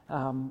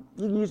 You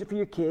can use it for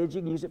your kids,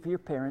 you can use it for your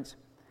parents.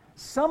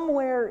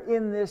 Somewhere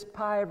in this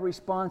pie of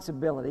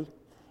responsibility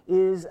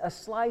is a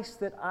slice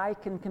that I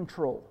can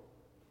control.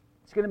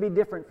 It's going to be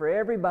different for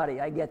everybody,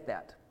 I get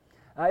that.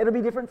 It'll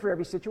be different for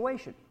every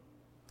situation.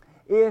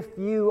 If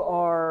you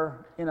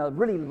are in a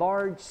really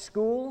large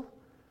school,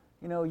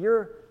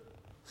 your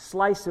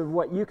slice of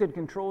what you can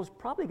control is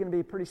probably going to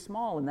be pretty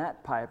small in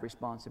that pie of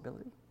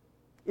responsibility.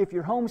 If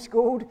you're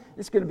homeschooled,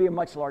 it's going to be a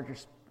much larger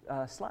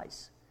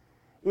slice.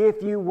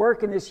 If you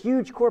work in this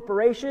huge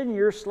corporation,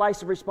 your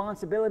slice of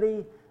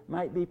responsibility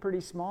might be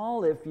pretty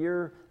small. If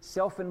you're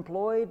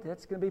self-employed,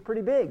 that's going to be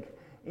pretty big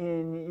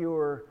in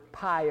your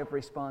pie of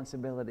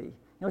responsibility.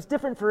 It's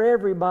different for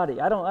everybody.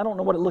 I don't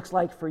know what it looks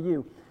like for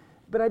you.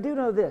 But I do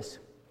know this.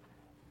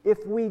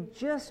 If we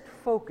just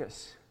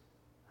focus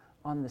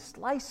on the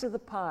slice of the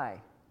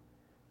pie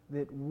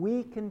that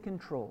we can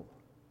control,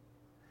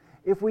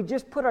 if we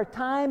just put our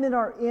time and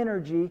our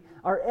energy,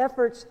 our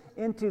efforts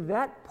into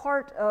that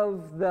part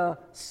of the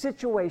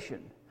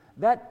situation,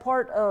 that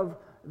part of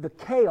the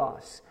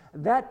chaos,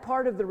 that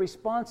part of the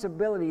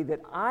responsibility that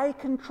I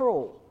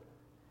control,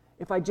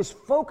 if I just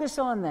focus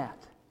on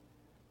that,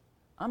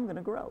 I'm going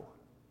to grow.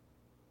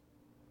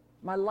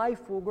 My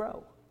life will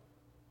grow.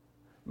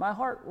 My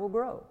heart will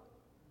grow.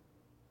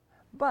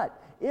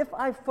 But if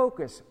I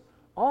focus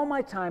all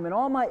my time and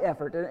all my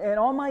effort and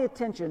all my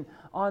attention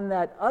on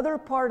that other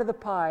part of the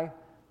pie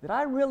that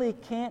I really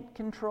can't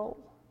control,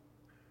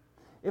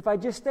 if I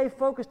just stay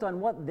focused on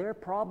what their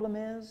problem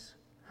is,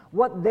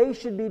 what they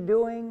should be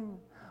doing,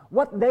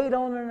 what they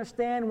don't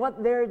understand,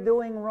 what they're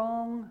doing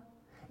wrong,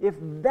 if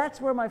that's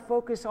where my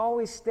focus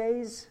always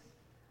stays,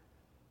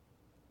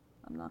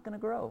 I'm not going to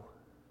grow.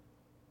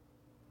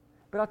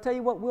 But I'll tell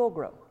you what will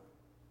grow.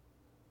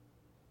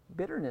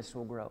 Bitterness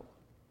will grow.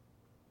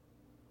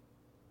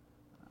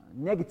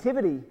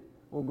 Negativity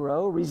will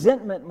grow.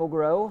 Resentment will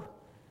grow.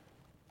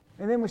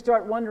 And then we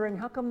start wondering,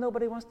 how come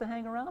nobody wants to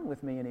hang around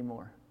with me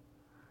anymore?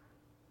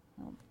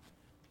 Well,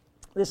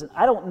 listen,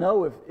 I don't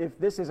know if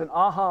this is an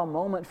aha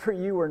moment for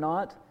you or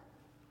not,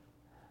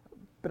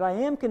 but I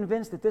am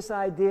convinced that this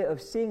idea of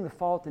seeing the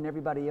fault in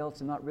everybody else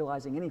and not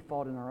realizing any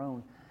fault in our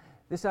own,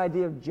 this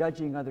idea of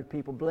judging other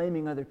people,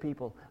 blaming other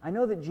people, I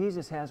know that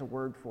Jesus has a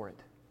word for it.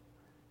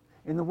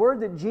 And the word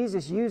that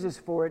Jesus uses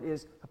for it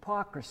is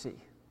hypocrisy.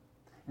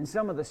 And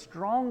some of the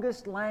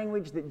strongest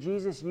language that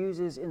Jesus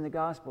uses in the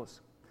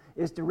Gospels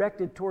is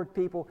directed toward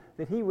people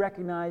that he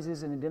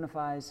recognizes and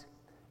identifies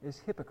as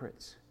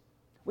hypocrites.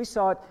 We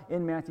saw it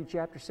in Matthew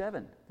chapter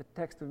 7, the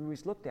text that we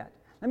just looked at.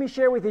 Let me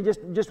share with you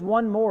just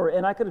one more,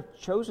 and I could have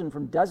chosen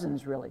from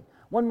dozens really.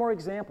 One more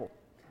example.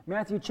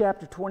 Matthew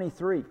chapter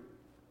 23.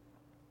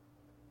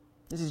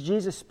 This is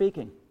Jesus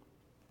speaking.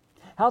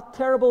 How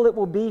terrible it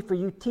will be for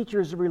you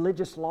teachers of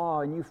religious law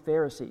and you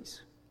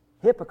Pharisees,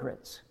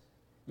 hypocrites.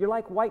 You're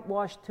like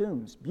whitewashed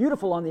tombs,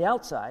 beautiful on the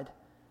outside,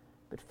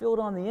 but filled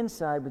on the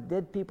inside with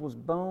dead people's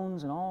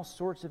bones and all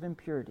sorts of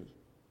impurity.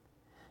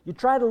 You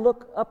try to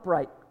look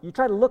upright. You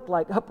try to look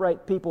like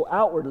upright people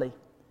outwardly,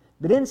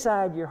 but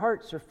inside your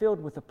hearts are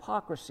filled with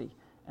hypocrisy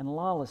and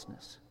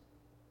lawlessness.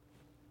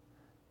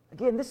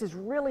 Again, this is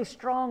really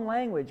strong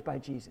language by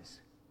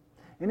Jesus.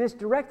 And it's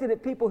directed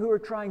at people who are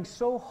trying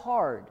so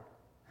hard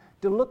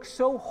to look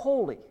so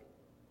holy,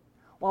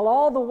 while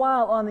all the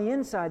while on the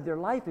inside their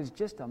life is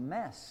just a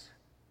mess.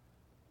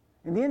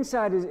 And the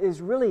inside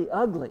is really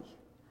ugly,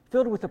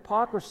 filled with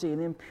hypocrisy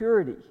and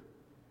impurity.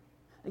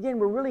 Again,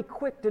 we're really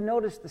quick to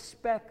notice the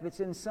speck that's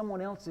in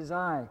someone else's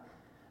eye.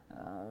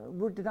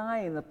 We're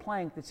denying the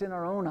plank that's in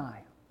our own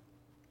eye.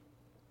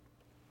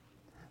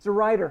 There's a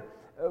writer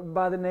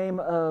by the name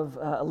of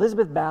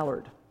Elizabeth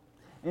Ballard,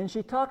 and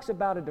she talks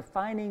about a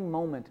defining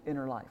moment in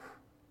her life.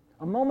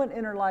 A moment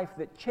in her life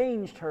that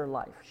changed her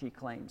life, she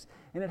claims.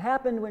 And it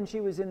happened when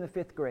she was in the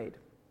 5th grade.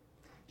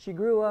 She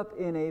grew up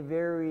in a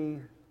very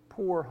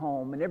poor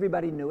home, and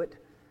everybody knew it.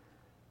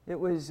 It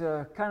was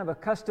kind of a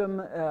custom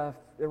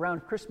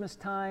around Christmas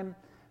time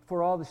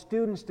for all the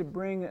students to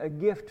bring a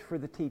gift for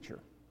the teacher.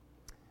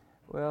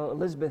 Well,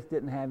 Elizabeth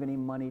didn't have any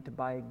money to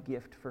buy a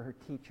gift for her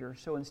teacher,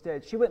 so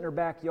instead she went in her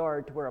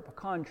backyard to where a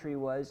pecan tree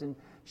was, and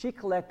she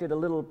collected a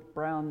little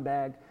brown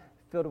bag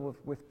filled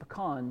with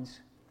pecans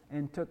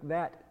and took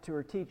that to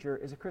her teacher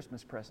as a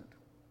Christmas present.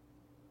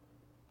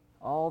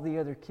 All the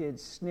other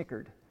kids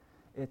snickered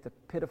at the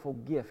pitiful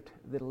gift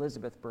that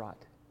Elizabeth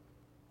brought.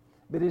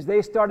 But as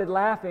they started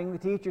laughing, the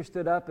teacher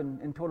stood up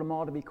and told them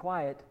all to be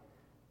quiet.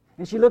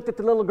 And she looked at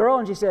the little girl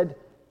and she said,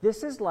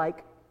 "This is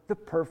like the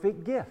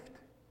perfect gift.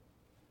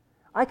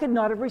 I could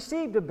not have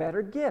received a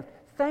better gift.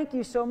 Thank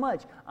you so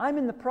much. I'm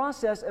in the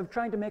process of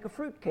trying to make a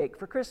fruitcake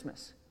for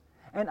Christmas.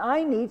 And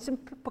I need some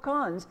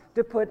pecans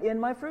to put in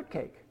my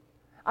fruitcake.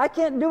 I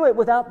can't do it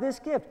without this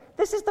gift.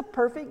 This is the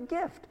perfect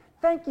gift.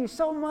 Thank you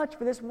so much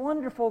for this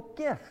wonderful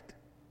gift."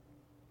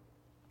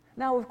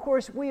 Now, of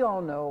course, we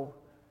all know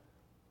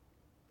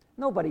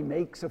nobody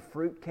makes a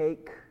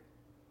fruitcake.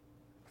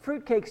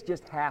 Fruitcakes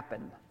just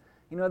happen.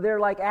 You know, they're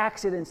like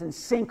accidents and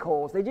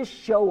sinkholes. They just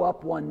show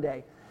up one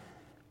day.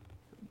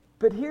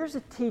 But here's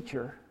a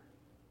teacher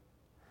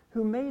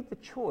who made the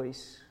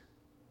choice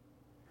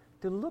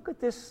to look at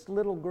this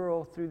little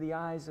girl through the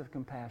eyes of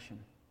compassion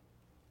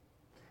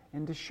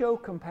and to show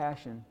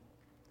compassion.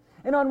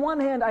 And on one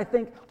hand, I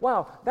think,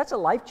 wow, that's a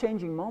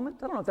life-changing moment.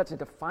 I don't know if that's a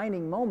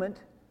defining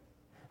moment.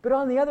 But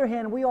on the other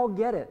hand, we all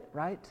get it,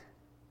 right?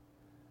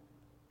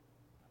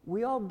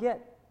 We all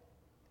get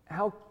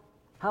how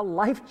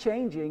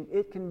life-changing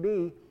it can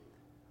be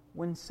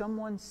when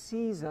someone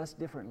sees us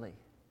differently.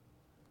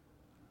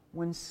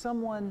 When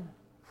someone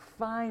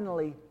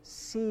finally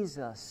sees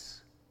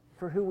us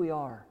for who we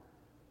are.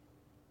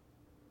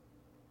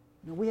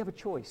 You know, we have a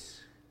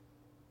choice.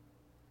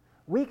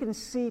 We can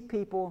see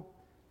people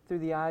through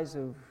the eyes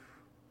of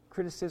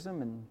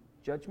criticism and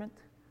judgment,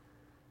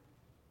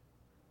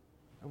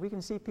 or we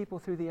can see people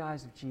through the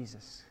eyes of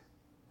Jesus.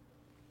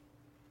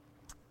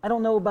 I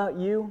don't know about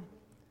you,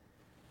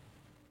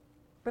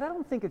 but I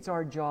don't think it's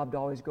our job to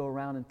always go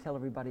around and tell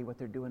everybody what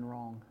they're doing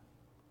wrong.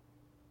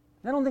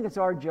 I don't think it's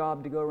our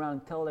job to go around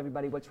and tell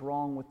everybody what's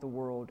wrong with the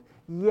world.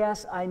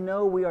 Yes, I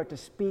know we are to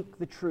speak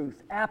the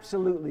truth.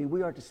 Absolutely,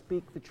 we are to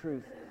speak the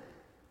truth.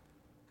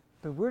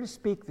 But we're to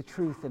speak the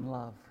truth in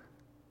love.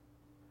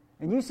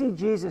 And you see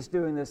Jesus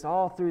doing this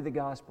all through the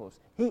Gospels.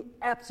 He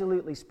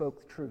absolutely spoke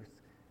the truth.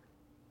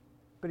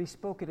 But he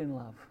spoke it in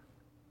love.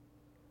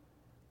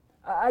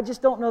 I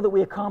just don't know that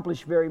we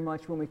accomplish very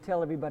much when we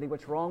tell everybody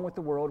what's wrong with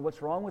the world,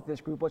 what's wrong with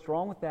this group, what's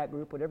wrong with that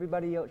group, what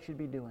everybody else should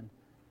be doing.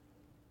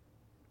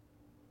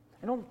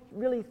 I don't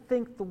really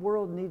think the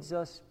world needs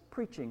us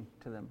preaching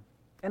to them.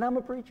 And I'm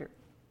a preacher.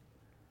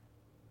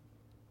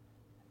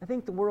 I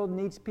think the world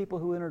needs people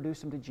who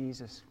introduce them to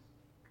Jesus.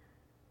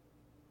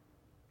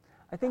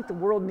 I think the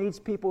world needs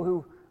people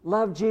who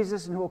love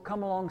Jesus and who will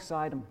come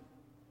alongside him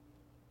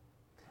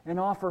and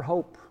offer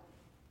hope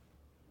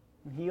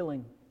and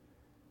healing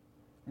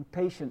and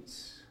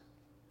patience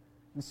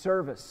and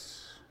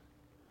service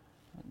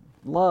and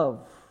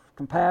love,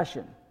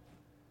 compassion.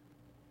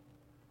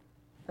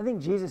 I think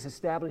Jesus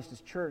established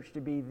his church to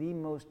be the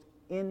most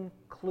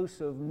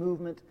inclusive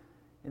movement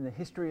in the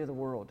history of the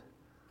world.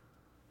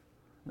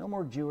 No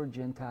more Jew or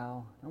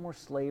Gentile, no more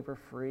slave or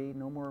free,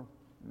 no more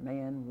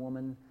man,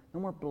 woman, no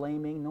more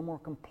blaming, no more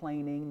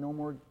complaining, no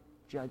more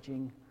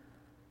judging.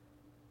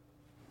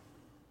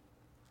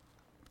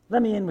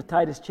 Let me end with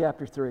Titus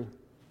chapter 3.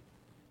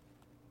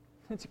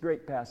 It's a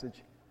great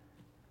passage.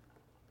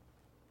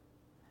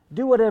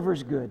 Do whatever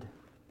is good,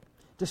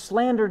 to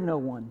slander no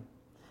one,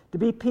 to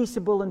be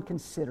peaceable and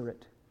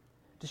considerate,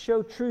 to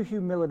show true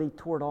humility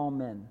toward all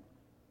men.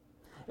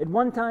 At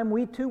one time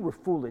we too were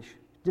foolish,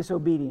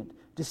 disobedient,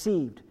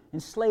 deceived,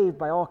 enslaved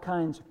by all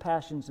kinds of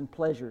passions and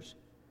pleasures.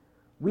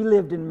 We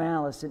lived in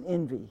malice and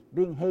envy,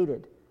 being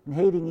hated and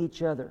hating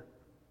each other.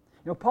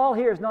 You know, Paul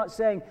here is not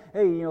saying,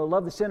 hey,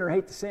 love the sinner,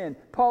 hate the sin.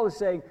 Paul is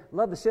saying,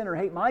 love the sinner,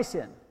 hate my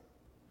sin.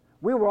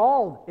 We were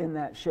all in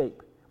that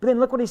shape. But then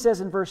look what he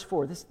says in verse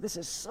 4. This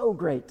is so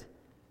great.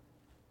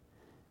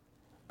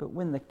 But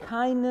when the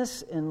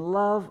kindness and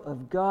love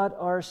of God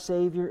our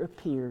Savior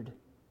appeared,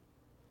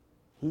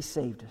 he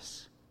saved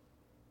us.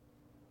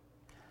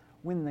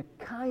 When the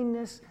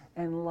kindness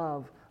and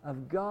love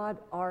of God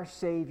our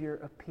Savior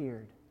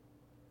appeared,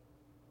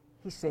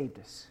 he saved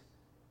us.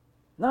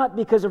 Not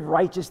because of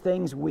righteous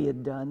things we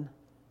had done,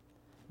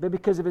 but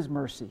because of his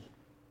mercy.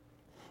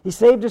 He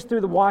saved us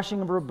through the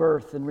washing of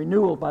rebirth and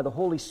renewal by the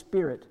Holy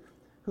Spirit,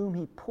 whom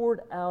he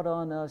poured out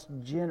on us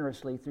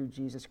generously through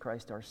Jesus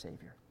Christ our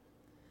Savior.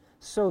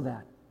 So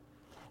that,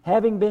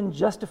 having been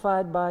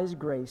justified by his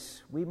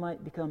grace, we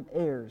might become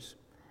heirs,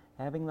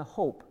 having the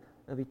hope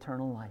of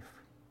eternal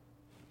life.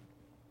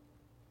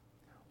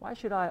 Why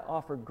should I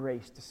offer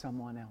grace to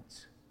someone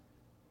else?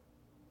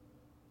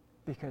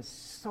 Because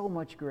so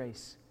much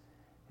grace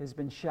has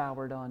been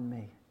showered on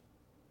me.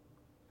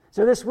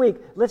 So this week,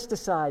 let's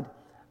decide,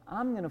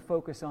 I'm going to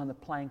focus on the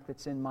plank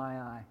that's in my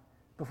eye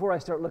before I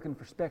start looking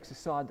for specks of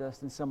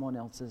sawdust in someone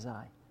else's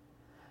eye.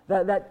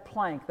 That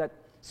plank, that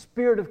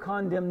spirit of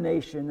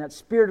condemnation, that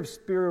spirit of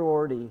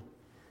superiority,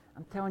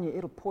 I'm telling you,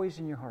 it'll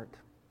poison your heart.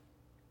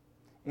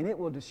 And it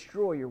will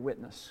destroy your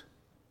witness.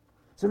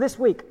 So this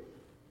week,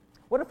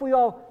 what if we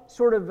all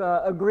sort of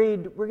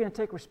agreed we're going to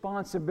take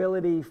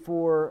responsibility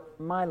for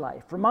my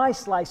life, for my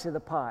slice of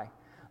the pie,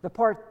 the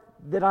part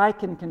that I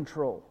can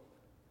control?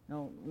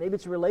 Maybe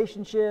it's a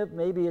relationship,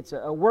 maybe it's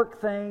a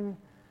work thing.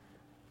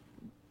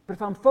 But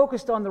if I'm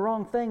focused on the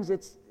wrong things,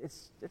 it's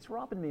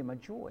robbing me of my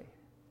joy.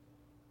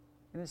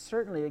 And it's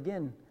certainly,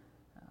 again,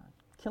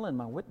 killing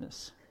my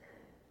witness.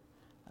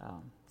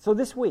 So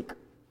this week,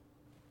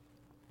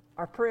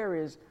 our prayer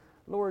is,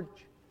 Lord,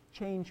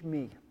 change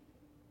me.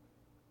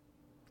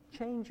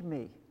 Change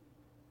me.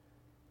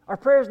 Our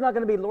prayer is not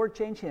going to be, Lord,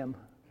 change him,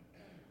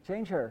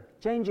 change her,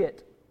 change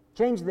it,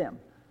 change them.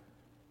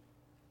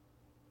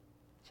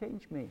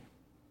 Change me.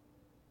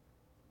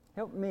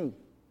 Help me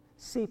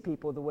see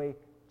people the way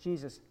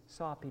Jesus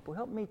saw people.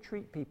 Help me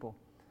treat people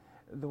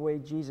the way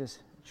Jesus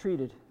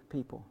treated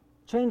people.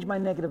 Change my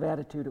negative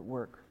attitude at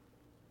work.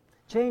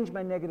 Change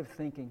my negative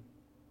thinking.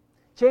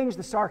 Change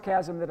the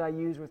sarcasm that I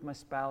use with my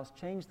spouse.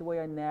 Change the way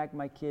I nag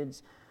my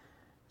kids.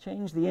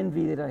 Change the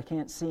envy that I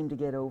can't seem to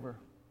get over.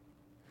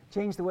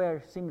 Change the way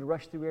I seem to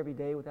rush through every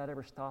day without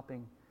ever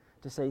stopping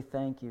to say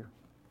thank you.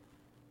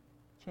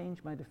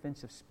 Change my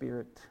defensive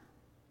spirit.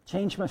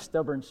 Change my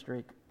stubborn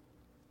streak.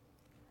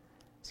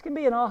 This can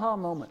be an aha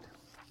moment.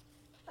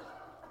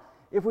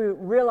 If we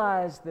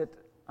realize that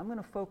I'm going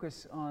to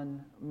focus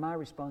on my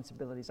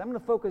responsibilities, I'm going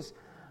to focus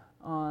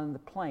on the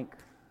plank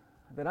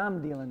that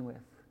I'm dealing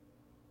with,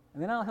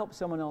 and then I'll help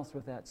someone else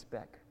with that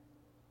speck.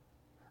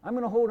 I'm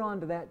going to hold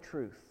on to that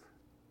truth,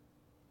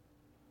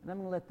 and I'm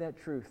going to let that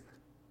truth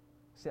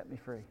set me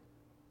free.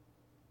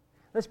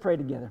 Let's pray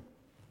together.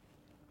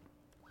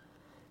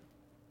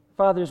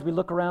 Father, as we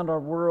look around our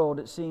world,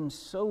 it seems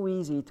so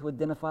easy to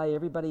identify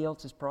everybody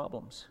else's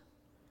problems.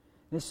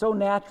 And it's so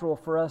natural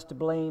for us to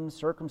blame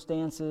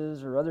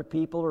circumstances or other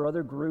people or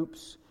other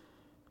groups,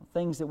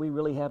 things that we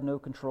really have no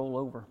control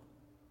over.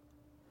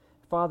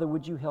 Father,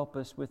 would you help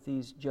us with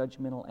these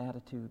judgmental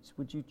attitudes?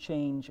 Would you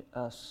change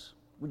us?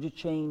 Would you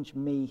change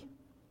me?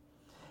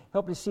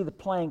 Help us to see the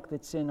plank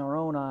that's in our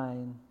own eye,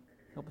 and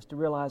help us to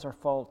realize our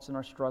faults and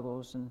our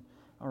struggles and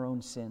our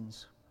own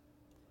sins.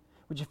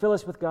 Would you fill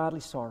us with godly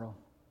sorrow?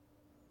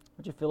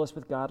 Would you fill us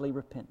with godly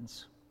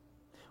repentance?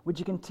 Would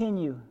you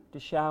continue to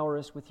shower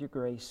us with your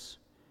grace?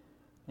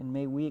 And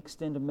may we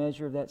extend a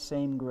measure of that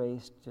same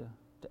grace to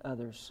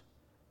others.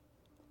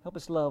 Help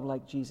us love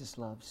like Jesus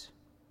loves.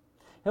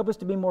 Help us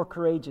to be more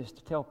courageous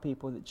to tell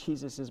people that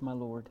Jesus is my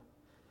Lord,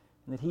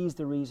 and that He's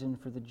the reason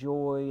for the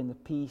joy and the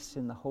peace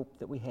and the hope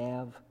that we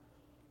have.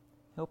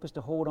 Help us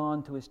to hold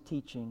on to His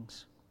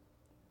teachings,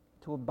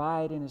 to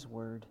abide in His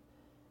Word,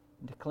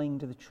 and to cling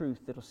to the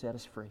truth that will set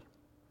us free.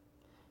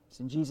 It's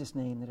in Jesus'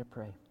 name that I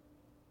pray.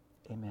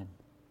 Amen.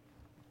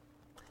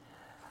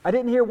 I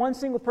didn't hear one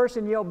single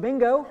person yell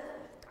bingo.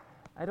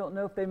 I don't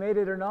know if they made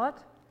it or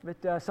not,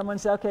 but someone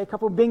said, okay, a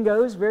couple of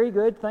bingos. Very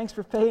good. Thanks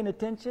for paying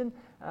attention.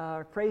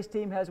 Our praise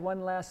team has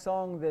one last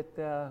song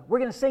that we're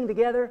going to sing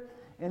together,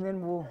 and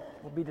then we'll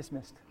be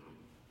dismissed.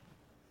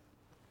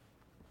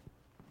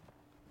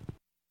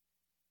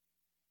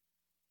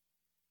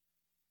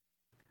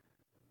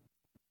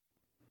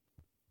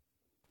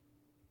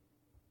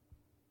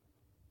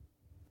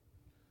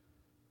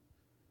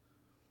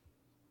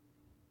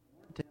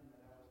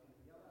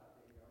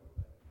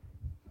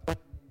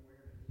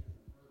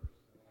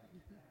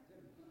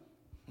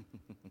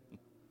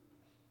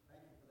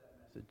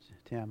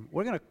 Tim,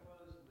 we're going to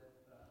close with this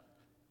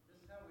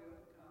is how we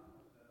overcome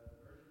with the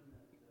version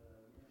that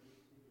we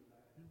received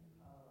back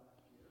last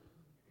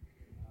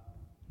year.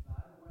 By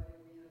the way,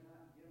 we have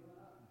not given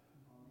up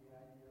on the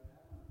idea of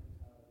having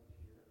this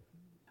this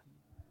year.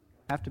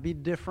 Have to be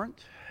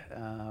different,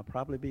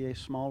 probably be a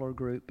smaller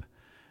group,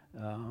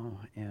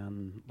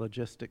 and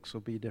logistics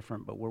will be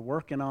different, but we're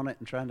working on it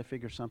and trying to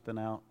figure something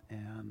out,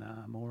 and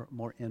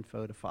more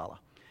info to follow.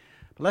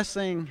 But let's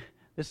sing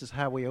This Is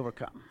How We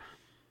Overcome.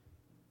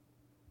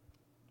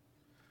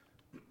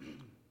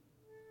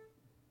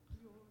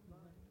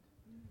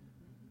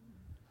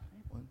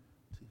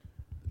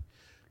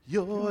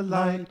 Your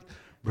light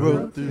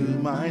broke through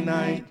my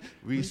night,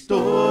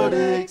 restored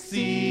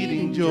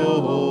exceeding joy.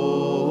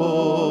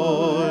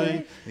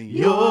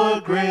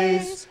 Your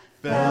grace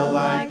fell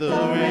like the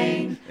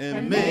rain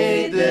and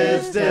made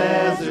this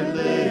desert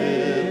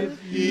live.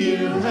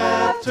 You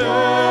have turned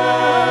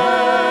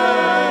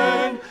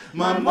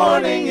my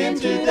mourning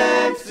into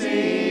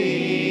dancing.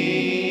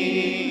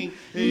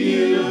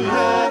 You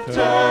have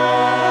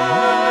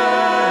turned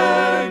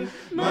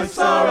my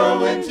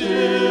sorrow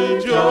into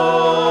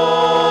joy.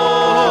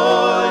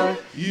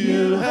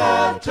 You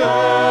have turned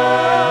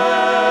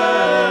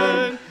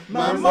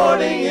my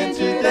mourning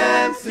into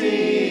dancing.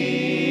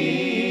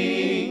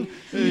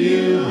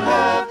 You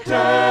have turned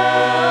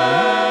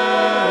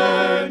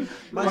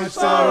my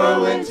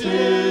sorrow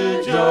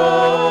into joy.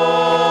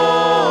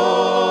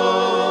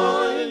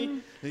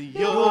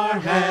 Your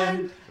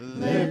hand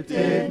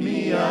lifted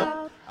me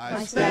up.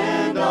 I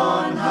stand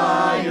on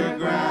higher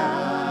ground.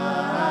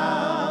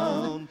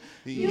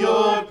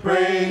 Your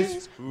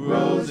praise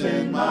rose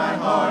in my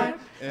heart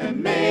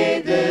and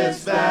made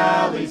this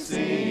valley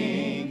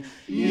sing.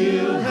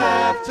 You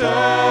have turned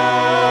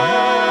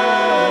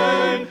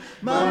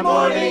my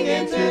mourning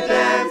into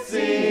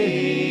dancing.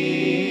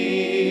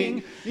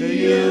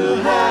 You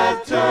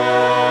have turned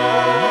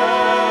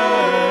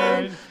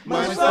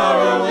my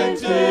sorrow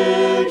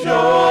into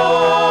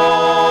joy.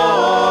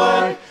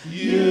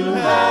 You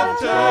have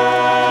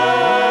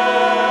turned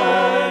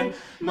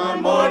my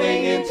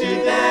mourning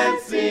into dancing.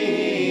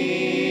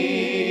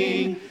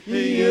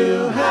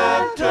 You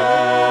have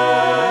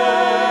turned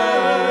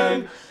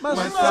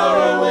my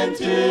sorrow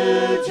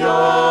into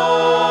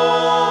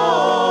joy.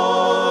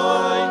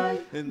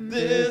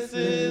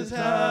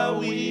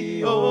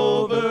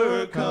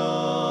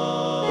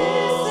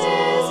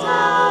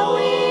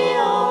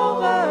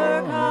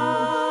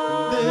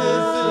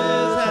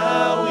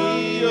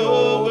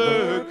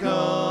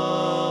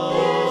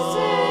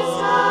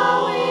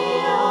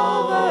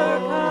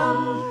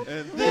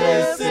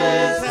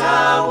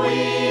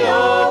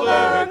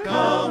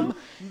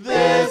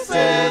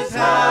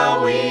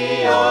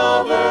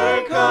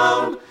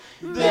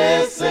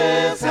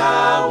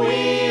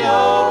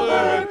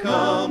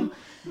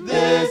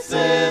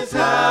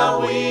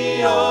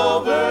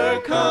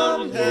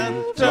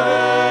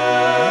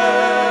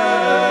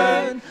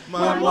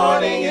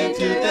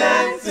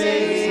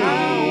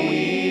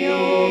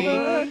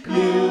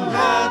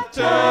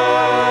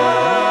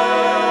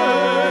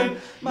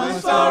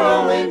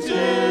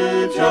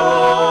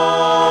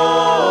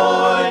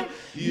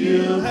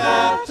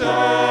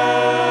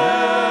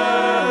 turned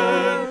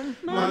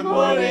my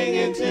mourning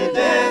into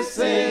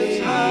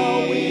dancing.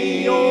 How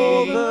we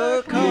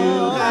overcome.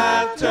 You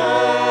have turned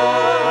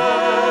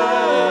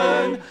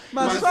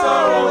my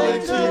sorrow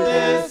into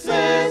this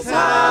is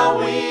how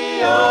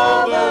we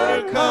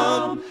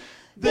overcome.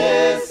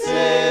 This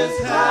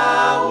is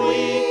how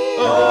we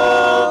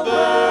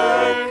overcome.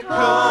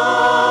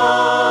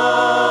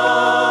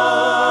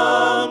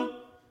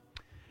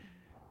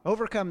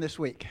 Overcome this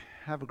week.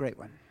 Have a great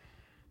one.